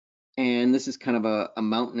 and this is kind of a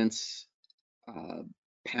mountainous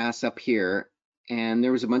pass up here. And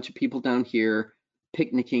there was a bunch of people down here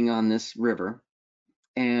picnicking on this river.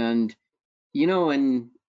 And, and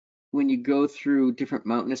when you go through different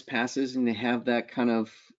mountainous passes and they have that kind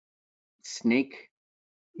of snake,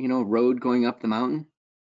 road going up the mountain.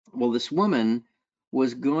 Well, this woman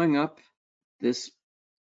was going up this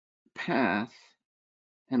path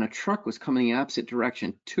and a truck was coming the opposite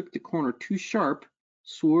direction, took the corner too sharp,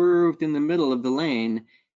 swerved in the middle of the lane,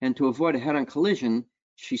 and to avoid a head-on collision,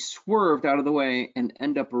 she swerved out of the way and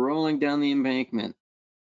ended up rolling down the embankment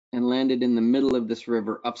and landed in the middle of this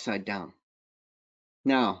river upside down.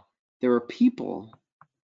 Now, there are people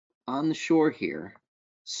on the shore here,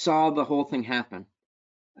 saw the whole thing happen.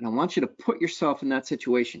 And I want you to put yourself in that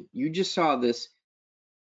situation. You just saw this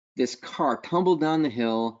car tumble down the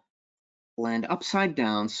hill, land upside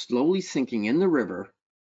down, slowly sinking in the river.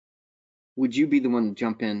 Would you be the one to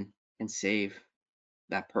jump in and save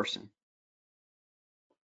that person?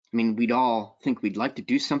 I mean, we'd all think we'd like to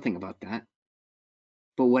do something about that.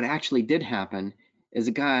 But what actually did happen is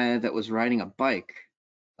a guy that was riding a bike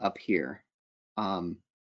up here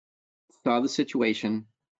saw the situation,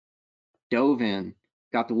 dove in,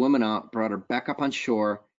 got the woman out, brought her back up on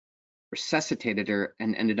shore, resuscitated her,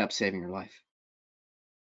 and ended up saving her life.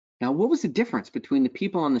 Now, what was the difference between the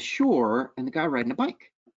people on the shore and the guy riding a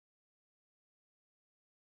bike?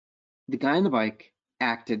 The guy on the bike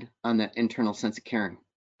acted on that internal sense of caring.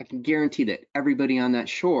 I can guarantee that everybody on that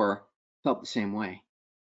shore felt the same way.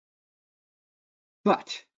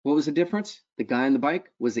 But what was the difference? The guy on the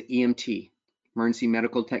bike was the EMT, emergency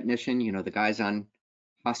medical technician, you know, the guys on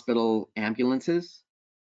hospital ambulances,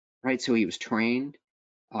 right? So he was trained.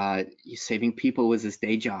 Saving people was his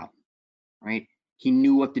day job, right? He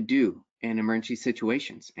knew what to do in emergency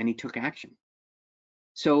situations and he took action.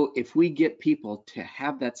 So if we get people to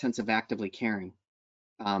have that sense of actively caring,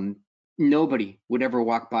 nobody would ever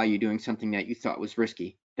walk by you doing something that you thought was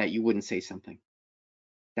risky, that you wouldn't say something.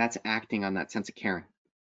 That's acting on that sense of caring.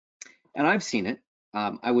 And I've seen it.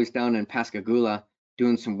 I was down in Pascagoula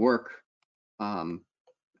doing some work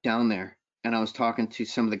down there, and I was talking to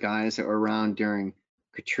some of the guys that were around during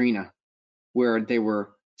Katrina, where they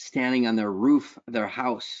were standing on their roof of their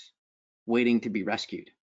house waiting to be rescued.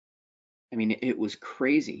 I mean, it was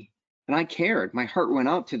crazy. And I cared. My heart went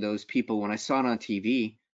out to those people when I saw it on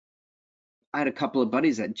TV. I had a couple of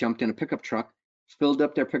buddies that jumped in a pickup truck, filled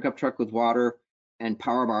up their pickup truck with water and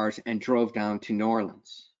power bars, and drove down to New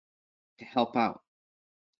Orleans to help out.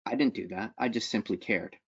 I didn't do that. I just simply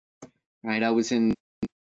cared. Right? I was in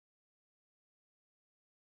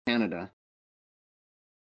Canada.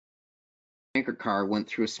 Tanker car went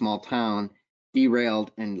through a small town,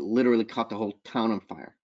 derailed, and literally caught the whole town on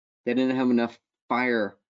fire. They didn't have enough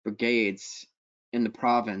fire brigades in the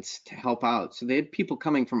province to help out. So they had people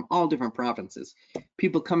coming from all different provinces,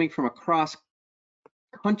 people coming from across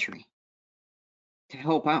country to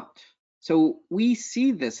help out. So we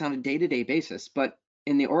see this on a day-to-day basis, but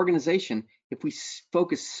in the organization, if we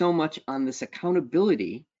focus so much on this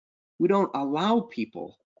accountability, we don't allow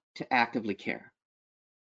people to actively care.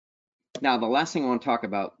 Now, the last thing I want to talk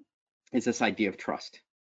about is this idea of trust.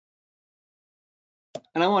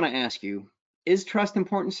 And I want to ask you, is trust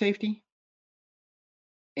important safety?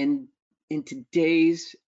 In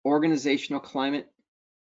today's organizational climate,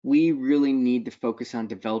 we really need to focus on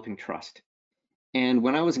developing trust. And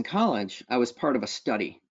when I was in college, I was part of a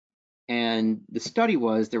study. And the study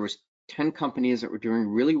was there was 10 companies that were doing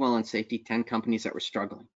really well in safety, 10 companies that were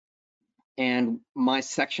struggling. And my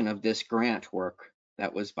section of this grant work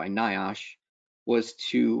that was by NIOSH was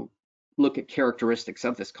to look at characteristics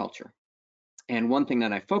of this culture. And one thing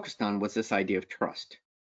that I focused on was this idea of trust.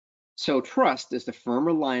 So trust is the firm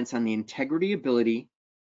reliance on the integrity, ability,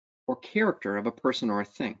 or character of a person or a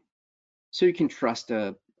thing. So you can trust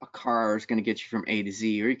a car is going to get you from A to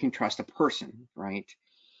Z, or you can trust a person, right?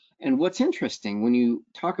 And what's interesting, when you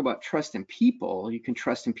talk about trust in people, you can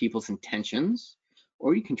trust in people's intentions,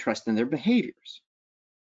 or you can trust in their behaviors.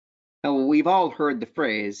 Now, we've all heard the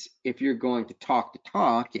phrase, if you're going to talk,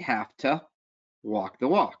 you have to walk the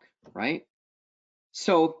walk, right?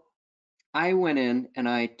 So I went in and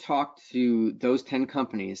I talked to those 10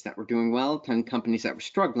 companies that were doing well, 10 companies that were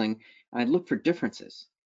struggling. I looked for differences.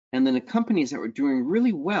 And then the companies that were doing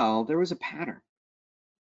really well, there was a pattern.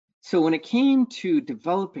 So when it came to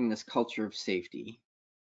developing this culture of safety,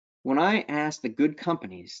 when I asked the good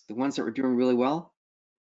companies, the ones that were doing really well,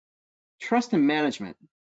 trust and management,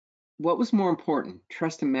 what was more important,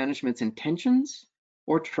 trust in management's intentions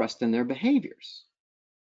or trust in their behaviors?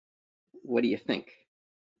 What do you think?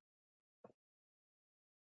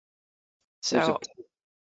 So,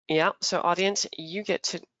 yeah, so audience, you get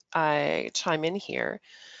to chime in here.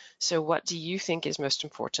 So what do you think is most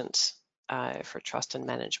important for trust and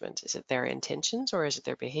management? Is it their intentions or is it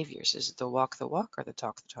their behaviors? Is it the walk or the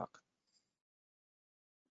talk? All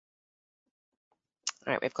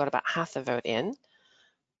right, we've got about half the vote in,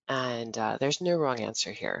 and there's no wrong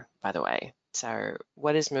answer here, by the way. So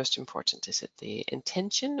what is most important? Is it the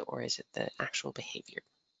intention or is it the actual behavior?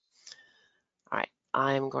 All right,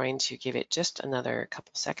 I'm going to give it just another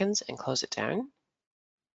couple seconds and close it down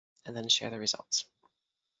and then share the results.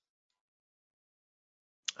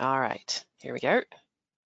 All right, here we go.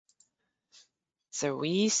 So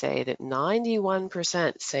we say that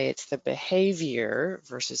 91% say it's the behavior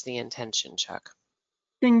versus the intention, Chuck.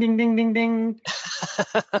 Ding, ding, ding, ding, ding.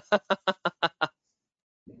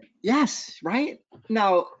 Yes, right?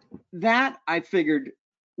 Now, that I figured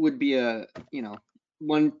would be a,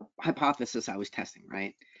 one hypothesis I was testing,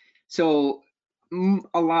 right? So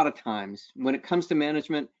a lot of times when it comes to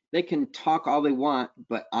management, they can talk all they want,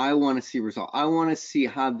 but I want to see result. I want to see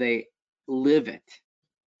how they live it,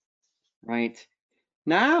 right?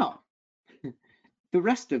 Now, the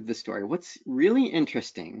rest of the story, what's really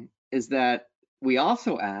interesting is that we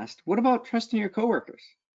also asked, what about trusting your coworkers?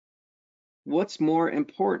 What's more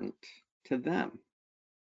important to them?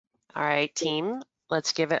 All right, team,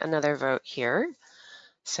 let's give it another vote here.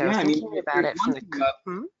 So Yeah, I mean, thinking about there's it one from the, thing about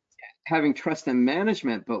hmm? having trust in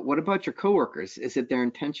management, but what about your coworkers? Is it their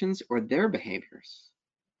intentions or their behaviors?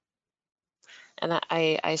 And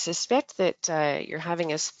I suspect that you're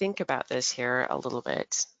having us think about this here a little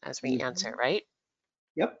bit as we answer, Mhm. right?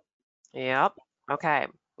 Yep, Yep. Okay.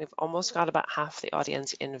 We've almost got about half the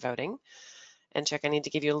audience in voting. And Chuck, I need to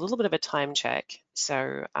give you a little bit of a time check.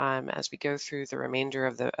 So as we go through the remainder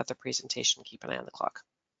of the presentation, keep an eye on the clock.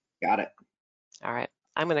 got it. All right.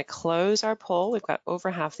 I'm going to close our poll. We've got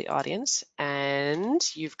over half the audience, and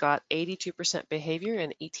you've got 82% behavior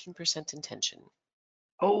and 18% intention.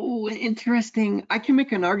 Oh, interesting. I can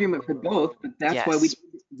make an argument for both, but that's why we Yes.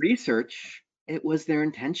 did research. It was their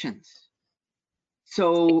intentions.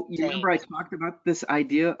 So you Same. remember I talked about this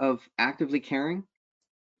idea of actively caring?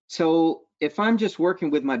 So if I'm just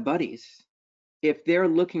working with my buddies, if they're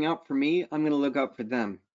looking out for me, I'm going to look out for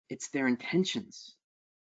them. It's their intentions.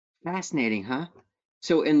 Fascinating, huh?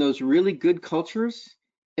 So in those really good cultures,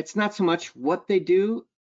 it's not so much what they do,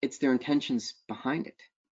 it's their intentions behind it.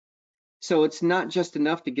 So it's not just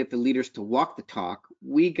enough to get the leaders to walk the talk.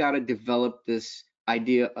 We got to develop this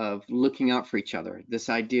idea of looking out for each other, this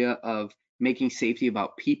idea of making safety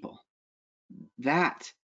about people.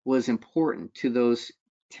 That was important to those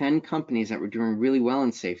 10 companies that were doing really well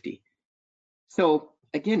in safety. So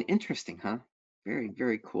again, interesting, huh? Very,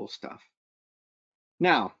 very cool stuff.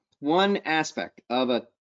 Now, one aspect of a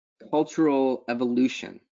cultural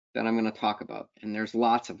evolution that I'm going to talk about, and there's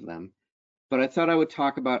lots of them, but I thought I would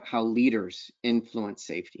talk about how leaders influence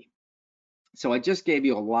safety. So I just gave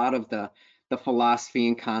you a lot of the philosophy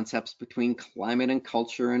and concepts between climate and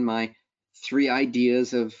culture and my 3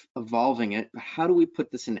 ideas of evolving it. But how do we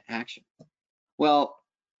put this into action? Well,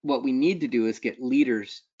 what we need to do is get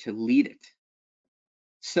leaders to lead it.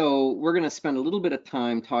 So we're going to spend a little bit of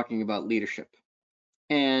time talking about leadership.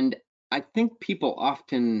 And I think people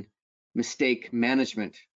often mistake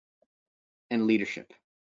management and leadership.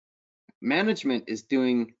 Management is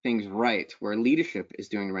doing things right, where leadership is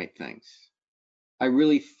doing the right things. I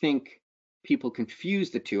really think people confuse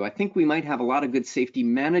the two. I think we might have a lot of good safety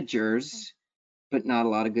managers, but not a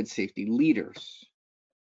lot of good safety leaders.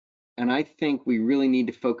 And I think we really need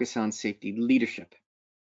to focus on safety leadership.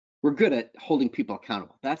 We're good at holding people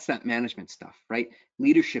accountable. That's that management stuff, right?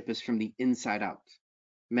 Leadership is from the inside out.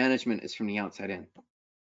 Management is from the outside in.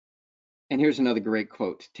 And here's another great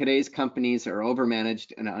quote. Today's companies are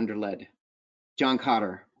overmanaged and underled. John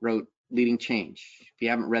Kotter wrote Leading Change. If you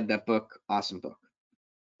haven't read that book, awesome book.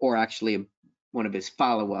 Or actually, one of his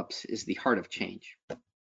follow-ups is The Heart of Change.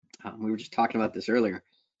 We were just talking about this earlier.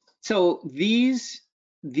 So these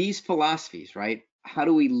philosophies, right? How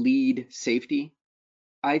do we lead safety?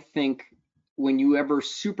 I think when you ever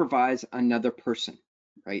supervise another person,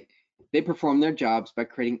 right? They perform their jobs by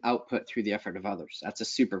creating output through the effort of others. That's a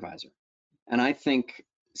supervisor. And I think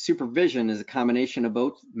supervision is a combination of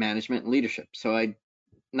both management and leadership. So I'm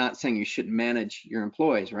not saying you should manage your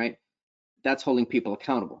employees, right? That's holding people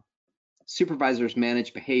accountable. Supervisors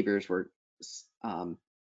manage behaviors where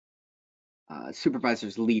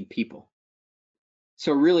supervisors lead people.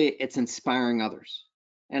 So really it's inspiring others.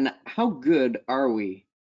 And how good are we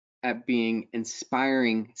at being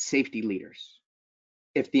inspiring safety leaders?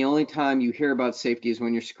 If the only time you hear about safety is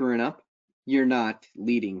when you're screwing up, you're not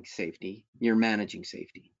leading safety, you're managing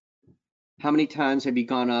safety. How many times have you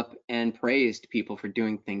gone up and praised people for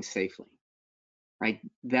doing things safely, right?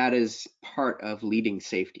 That is part of leading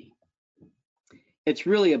safety. It's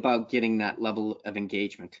really about getting that level of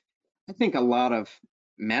engagement. I think a lot of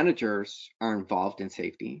managers are involved in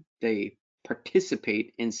safety. They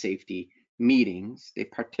participate in safety meetings. They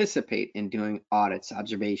participate in doing audits,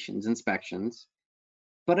 observations, inspections,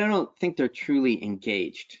 but I don't think they're truly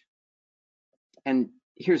engaged. And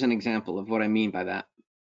here's an example of what I mean by that.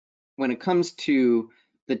 When it comes to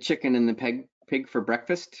the chicken and the pig for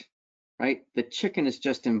breakfast, right? The chicken is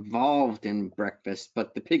just involved in breakfast,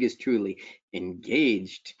 but the pig is truly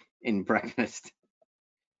engaged in breakfast.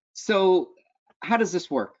 So how does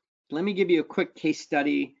this work? Let me give you a quick case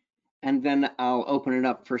study, and then I'll open it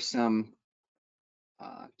up for some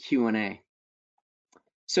Q&A.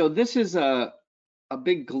 So this is a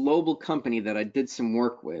big global company that I did some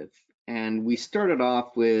work with, and we started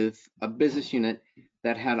off with a business unit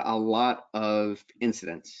that had a lot of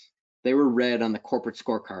incidents. They were red on the corporate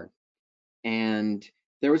scorecard, and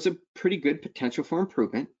there was a pretty good potential for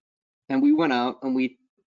improvement. And we went out and we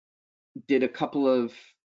did a couple of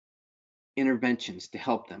interventions to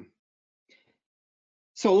help them.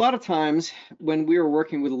 So a lot of times when we were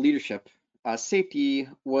working with leadership, safety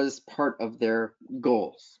was part of their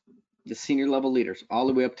goals, the senior level leaders, all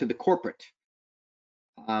the way up to the corporate.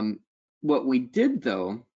 What we did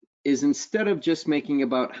though, is instead of just making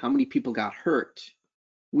about how many people got hurt,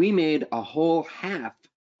 we made a whole half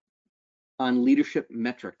on leadership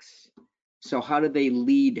metrics. So how do they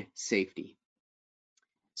lead safety?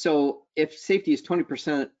 So if safety is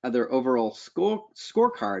 20% of their overall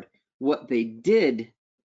scorecard, what they did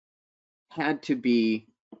had to be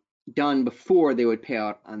done before they would pay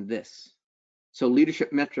out on this. So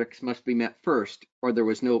leadership metrics must be met first, or there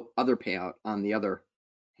was no other payout on the other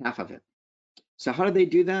half of it. So how did they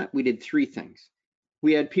do that? We did three things.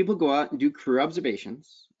 We had people go out and do crew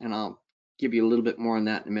observations, and I'll give you a little bit more on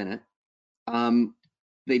that in a minute.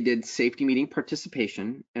 They did safety meeting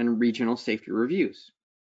participation and regional safety reviews.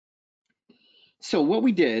 So what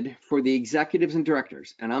we did for the executives and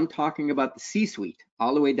directors, and I'm talking about the C-suite,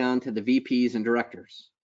 all the way down to the VPs and directors,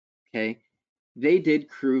 okay? They did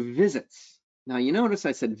crew visits. Now you notice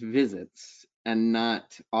I said visits and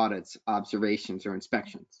not audits, observations, or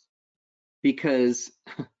inspections. Because,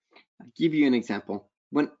 I'll give you an example.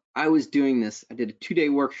 When I was doing this, I did a 2-day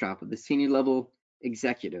workshop with the senior level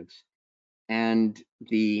executives and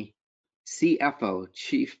the CFO,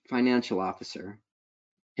 Chief Financial Officer.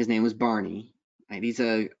 His name was Barney. Right? He's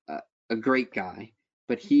a great guy,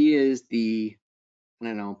 but he is the, I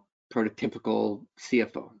don't know, prototypical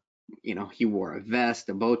CFO. You know, he wore a vest,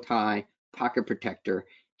 a bow tie, pocket protector.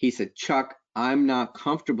 He said, Chuck, I'm not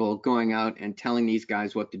comfortable going out and telling these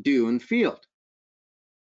guys what to do in the field.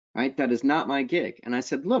 Right? That is not my gig. And I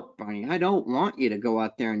said, look, Barney, I don't want you to go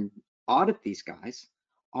out there and audit these guys.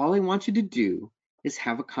 All I want you to do is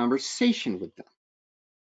have a conversation with them.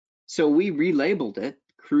 So we relabeled it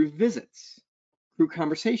crew visits, crew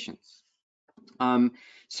conversations.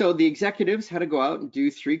 So the executives had to go out and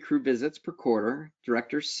do 3 crew visits per quarter,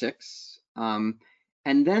 directors 6, and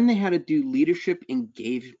then they had to do leadership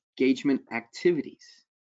engagement activities.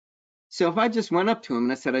 So if I just went up to them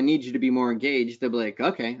and I said, I need you to be more engaged, they'll be like,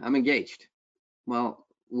 okay, I'm engaged. Well,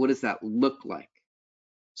 what does that look like?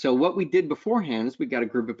 So what we did beforehand is we got a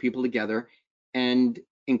group of people together, and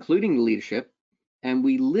including the leadership, and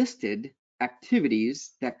we listed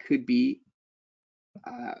activities that could be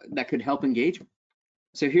that could help engagement.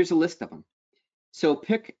 So here's a list of them. So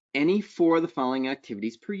pick any 4 of the following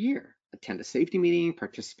activities per year: attend a safety meeting,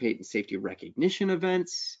 participate in safety recognition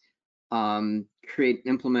events, create and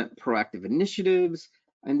implement proactive initiatives,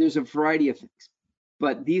 and there's a variety of things.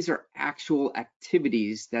 But these are actual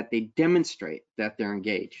activities that they demonstrate that they're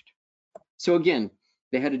engaged. So again,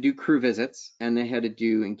 they had to do crew visits and they had to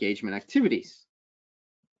do engagement activities.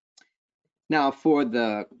 Now for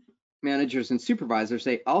the managers and supervisors,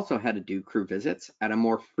 they also had to do crew visits at a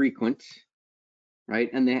more frequent, right?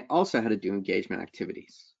 And they also had to do engagement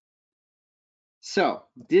activities. So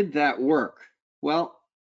did that work? Well,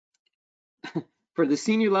 for the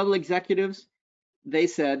senior level executives, they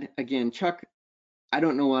said, again, Chuck, I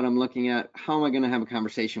don't know what I'm looking at. How am I going to have a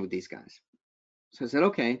conversation with these guys? So I said,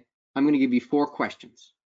 okay, I'm going to give you 4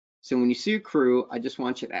 questions. So when you see a crew, I just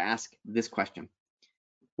want you to ask this question.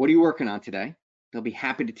 What are you working on today? They'll be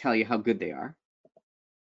happy to tell you how good they are.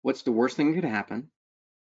 What's the worst thing that could happen?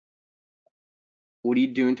 What are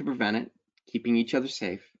you doing to prevent it? Keeping each other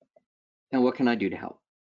safe. And what can I do to help?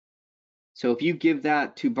 So if you give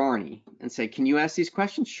that to Barney and say, can you ask these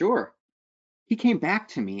questions? Sure. He came back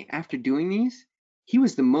to me after doing these. He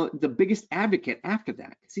was the biggest advocate after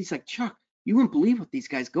that. He's like, Chuck, you wouldn't believe what these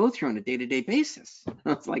guys go through on a day-to-day basis.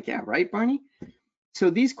 I was like, yeah, right, Barney? So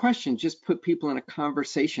these questions just put people in a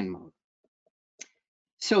conversation mode.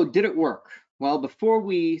 So did it work? Well, before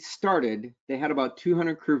we started, they had about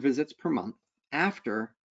 200 crew visits per month.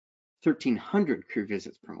 After, 1,300 crew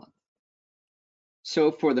visits per month.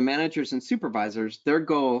 So for the managers and supervisors, their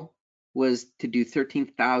goal was to do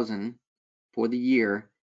 13,000 for the year.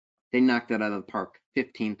 They knocked that out of the park,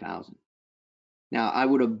 15,000. Now, I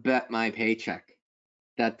would have bet my paycheck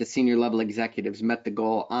that the senior level executives met the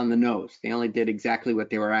goal on the nose. They only did exactly what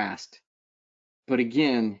they were asked. But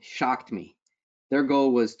again, shocked me. Their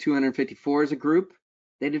goal was 254 as a group.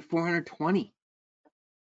 They did 420.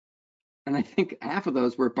 And I think half of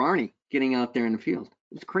those were Barney getting out there in the field.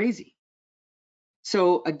 It was crazy.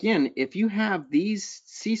 So again, if you have these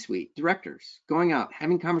C-suite directors going out,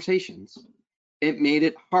 having conversations, it made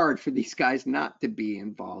it hard for these guys not to be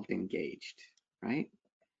involved, engaged, right?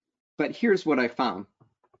 But here's what I found.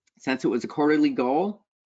 Since it was a quarterly goal,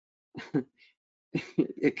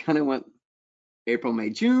 it kind of went April,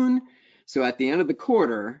 May, June. So at the end of the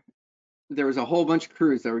quarter, there was a whole bunch of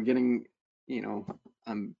crews that were getting,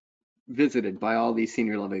 visited by all these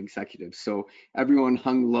senior level executives. So everyone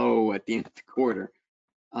hung low at the end of the quarter.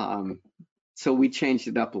 So we changed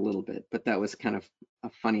it up a little bit, but that was kind of a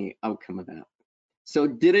funny outcome of that. So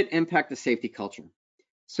did it impact the safety culture?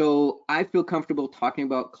 So I feel comfortable talking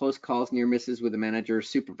about close calls, near misses with a manager or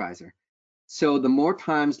supervisor. So the more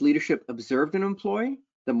times leadership observed an employee,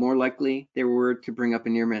 the more likely they were to bring up a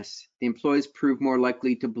near miss. The employees prove more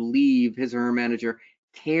likely to believe his or her manager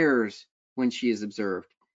cares when she is observed.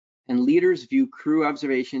 And leaders view crew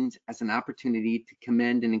observations as an opportunity to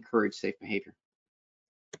commend and encourage safe behavior.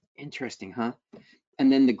 Interesting, huh? And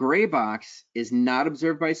then the gray box is not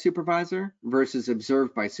observed by supervisor versus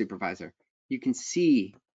observed by supervisor. You can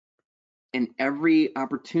see in every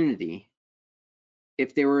opportunity,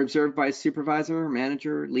 if they were observed by a supervisor,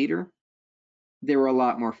 manager, leader, they were a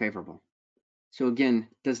lot more favorable. So again,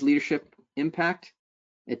 does leadership impact?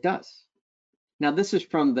 It does. Now this is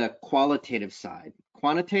from the qualitative side.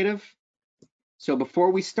 Quantitative, so before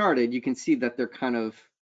we started, you can see that they're kind of,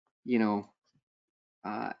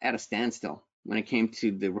 at a standstill when it came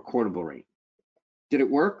to the recordable rate. Did it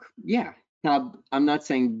work? Yeah. Now, I'm not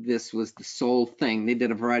saying this was the sole thing. They did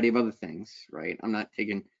a variety of other things, right? I'm not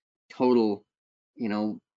taking total,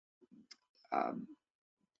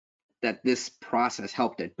 that this process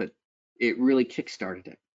helped it, but it really kickstarted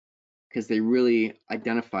it because they really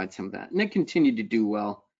identified some of that. And they continued to do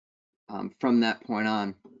well from that point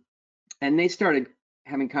on. And they started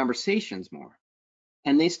having conversations more.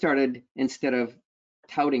 And they started, instead of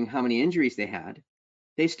touting how many injuries they had,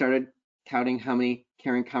 they started touting how many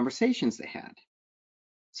caring conversations they had.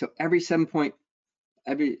 So every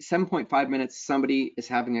 7.5 minutes, somebody is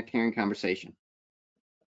having a caring conversation.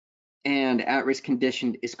 And at-risk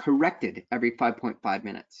condition is corrected every 5.5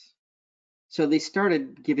 minutes. So they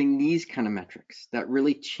started giving these kind of metrics that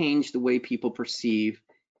really change the way people perceive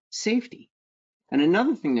safety. And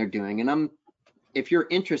another thing they're doing, and if you're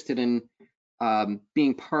interested in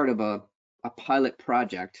being part of a pilot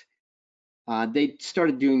project, they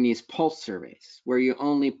started doing these pulse surveys where you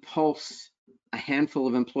only pulse a handful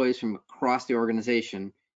of employees from across the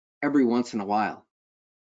organization every once in a while.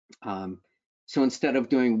 So instead of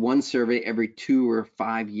doing one survey every 2 or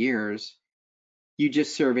 5 years, you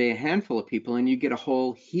just survey a handful of people and you get a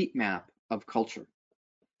whole heat map of culture.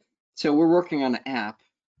 So we're working on an app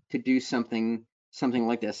to do something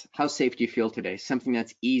like this. How safe do you feel today? Something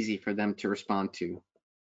that's easy for them to respond to,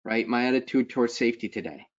 right? My attitude towards safety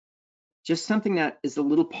today. Just something that is a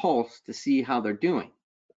little pulse to see how they're doing,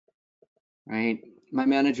 right? My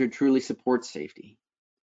manager truly supports safety.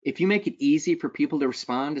 If you make it easy for people to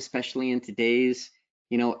respond, especially in today's,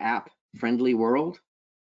 app-friendly world,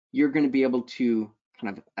 you're going to be able to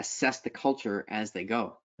kind of assess the culture as they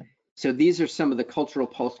go. So these are some of the cultural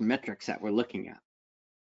pulse metrics that we're looking at.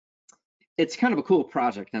 It's kind of a cool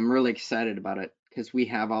project. I'm really excited about it because we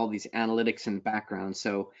have all these analytics in the background.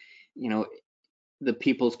 So, the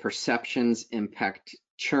people's perceptions impact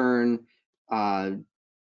churn,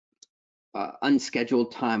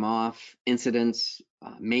 unscheduled time off, incidents,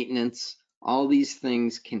 maintenance. All these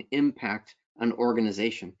things can impact an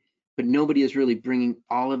organization, but nobody is really bringing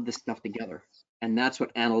all of this stuff together. And that's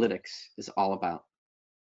what analytics is all about.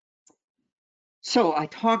 So I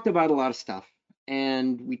talked about a lot of stuff,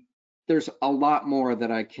 and there's a lot more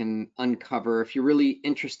that I can uncover. If you're really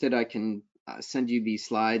interested, I can send you these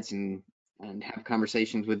slides and have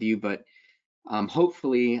conversations with you, but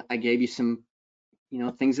hopefully I gave you some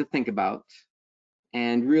things to think about.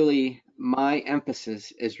 And really my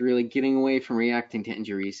emphasis is really getting away from reacting to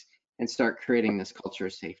injuries and start creating this culture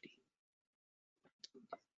of safety.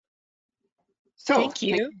 So Thank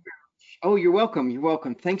you. Oh, you're welcome. You're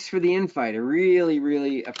welcome. Thanks for the invite. I really,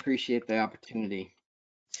 really appreciate the opportunity.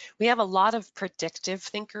 We have a lot of predictive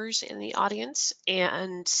thinkers in the audience,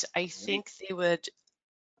 and I think they would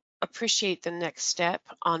appreciate the next step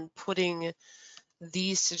on putting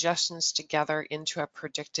these suggestions together into a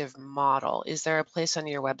predictive model. Is there a place on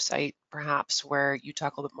your website, perhaps, where you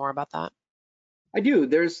talk a little bit more about that? I do.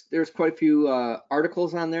 There's quite a few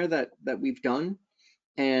articles on there that we've done,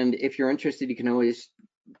 and if you're interested, you can always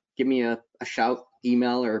give me a shout,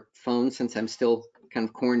 email, or phone, since I'm still kind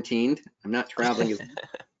of quarantined. I'm not traveling.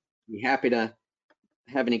 Be happy to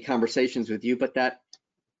have any conversations with you, but that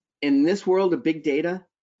in this world of big data,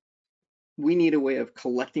 we need a way of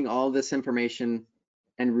collecting all this information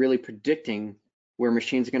and really predicting where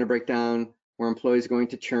machines are going to break down, where employees are going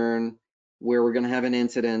to churn, where we're going to have an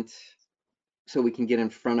incident, so we can get in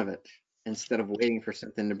front of it instead of waiting for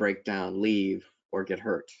something to break down, leave, or get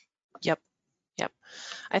hurt. Yep.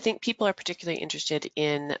 I think people are particularly interested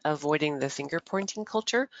in avoiding the finger pointing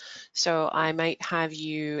culture. So I might have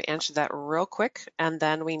you answer that real quick, and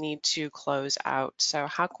then we need to close out. So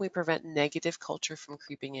how can we prevent negative culture from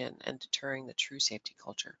creeping in and deterring the true safety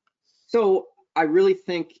culture? So I really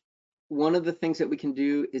think one of the things that we can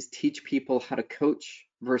do is teach people how to coach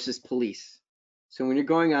versus police. So when you're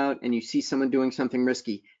going out and you see someone doing something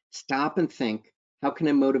risky, stop and think, how can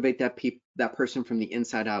I motivate that person from the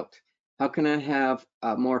inside out? How can I have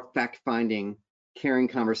a more fact-finding, caring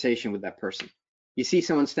conversation with that person? You see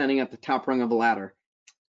someone standing at the top rung of a ladder,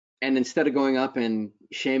 and instead of going up and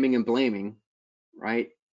shaming and blaming, right?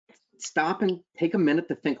 Stop and take a minute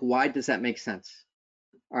to think, why does that make sense?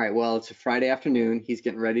 All right, well, it's a Friday afternoon. He's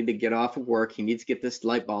getting ready to get off of work. He needs to get this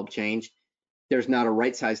light bulb changed. There's not a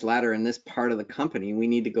right-sized ladder in this part of the company. We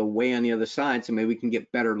need to go way on the other side, so maybe we can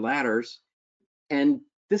get better ladders. And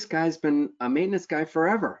this guy's been a maintenance guy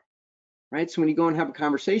forever, right? So when you go and have a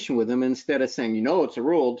conversation with him, instead of saying, you know, it's a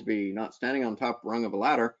rule to be not standing on top rung of a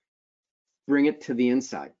ladder, bring it to the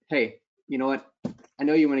inside. Hey, you know what? I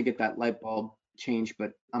know you want to get that light bulb changed,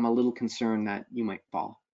 but I'm a little concerned that you might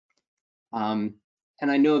fall. And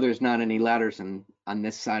I know there's not any ladders on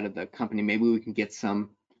this side of the company. Maybe we can get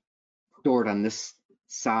some stored on this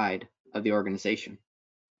side of the organization,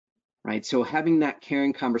 right? So having that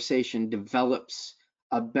caring conversation develops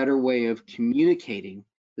a better way of communicating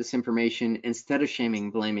this information instead of shaming,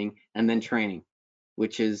 blaming, and then training,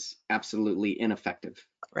 which is absolutely ineffective.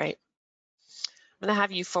 Right. I'm going to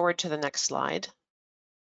have you forward to the next slide.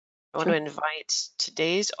 I want to invite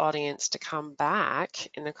today's audience to come back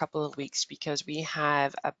in a couple of weeks because we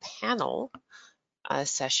have a panel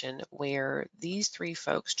session where these three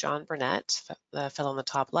folks, John Burnett, the fellow on the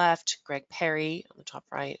top left, Greg Perry on the top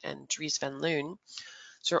right, and Dries Van Loon,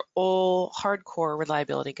 so are all hardcore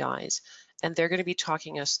reliability guys. And they're going to be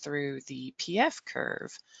talking us through the PF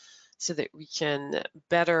curve so that we can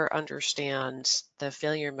better understand the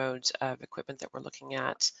failure modes of equipment that we're looking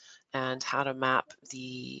at and how to map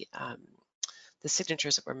the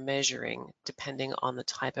signatures that we're measuring depending on the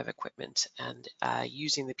type of equipment and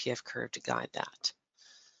using the PF curve to guide that.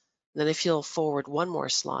 And then if you'll forward one more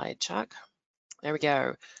slide, Chuck. There we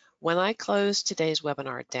go. When I close today's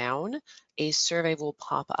webinar down, a survey will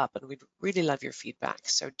pop up and we'd really love your feedback.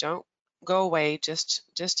 So don't go away just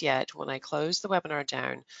yet. When I close the webinar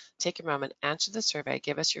down, take a moment, answer the survey,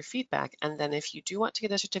 give us your feedback, and then if you do want to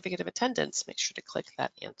get a certificate of attendance, make sure to click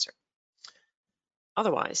that answer.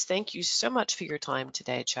 Otherwise, thank you so much for your time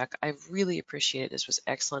today, Chuck. I really appreciate it. This was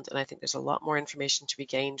excellent, and I think there's a lot more information to be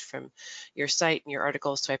gained from your site and your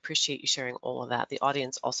articles, so I appreciate you sharing all of that. The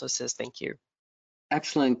audience also says thank you.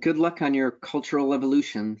 Excellent. Good luck on your cultural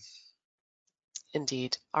evolutions.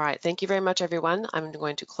 Indeed. All right. Thank you very much, everyone. I'm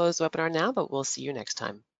going to close the webinar now, but we'll see you next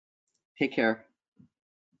time. Take care.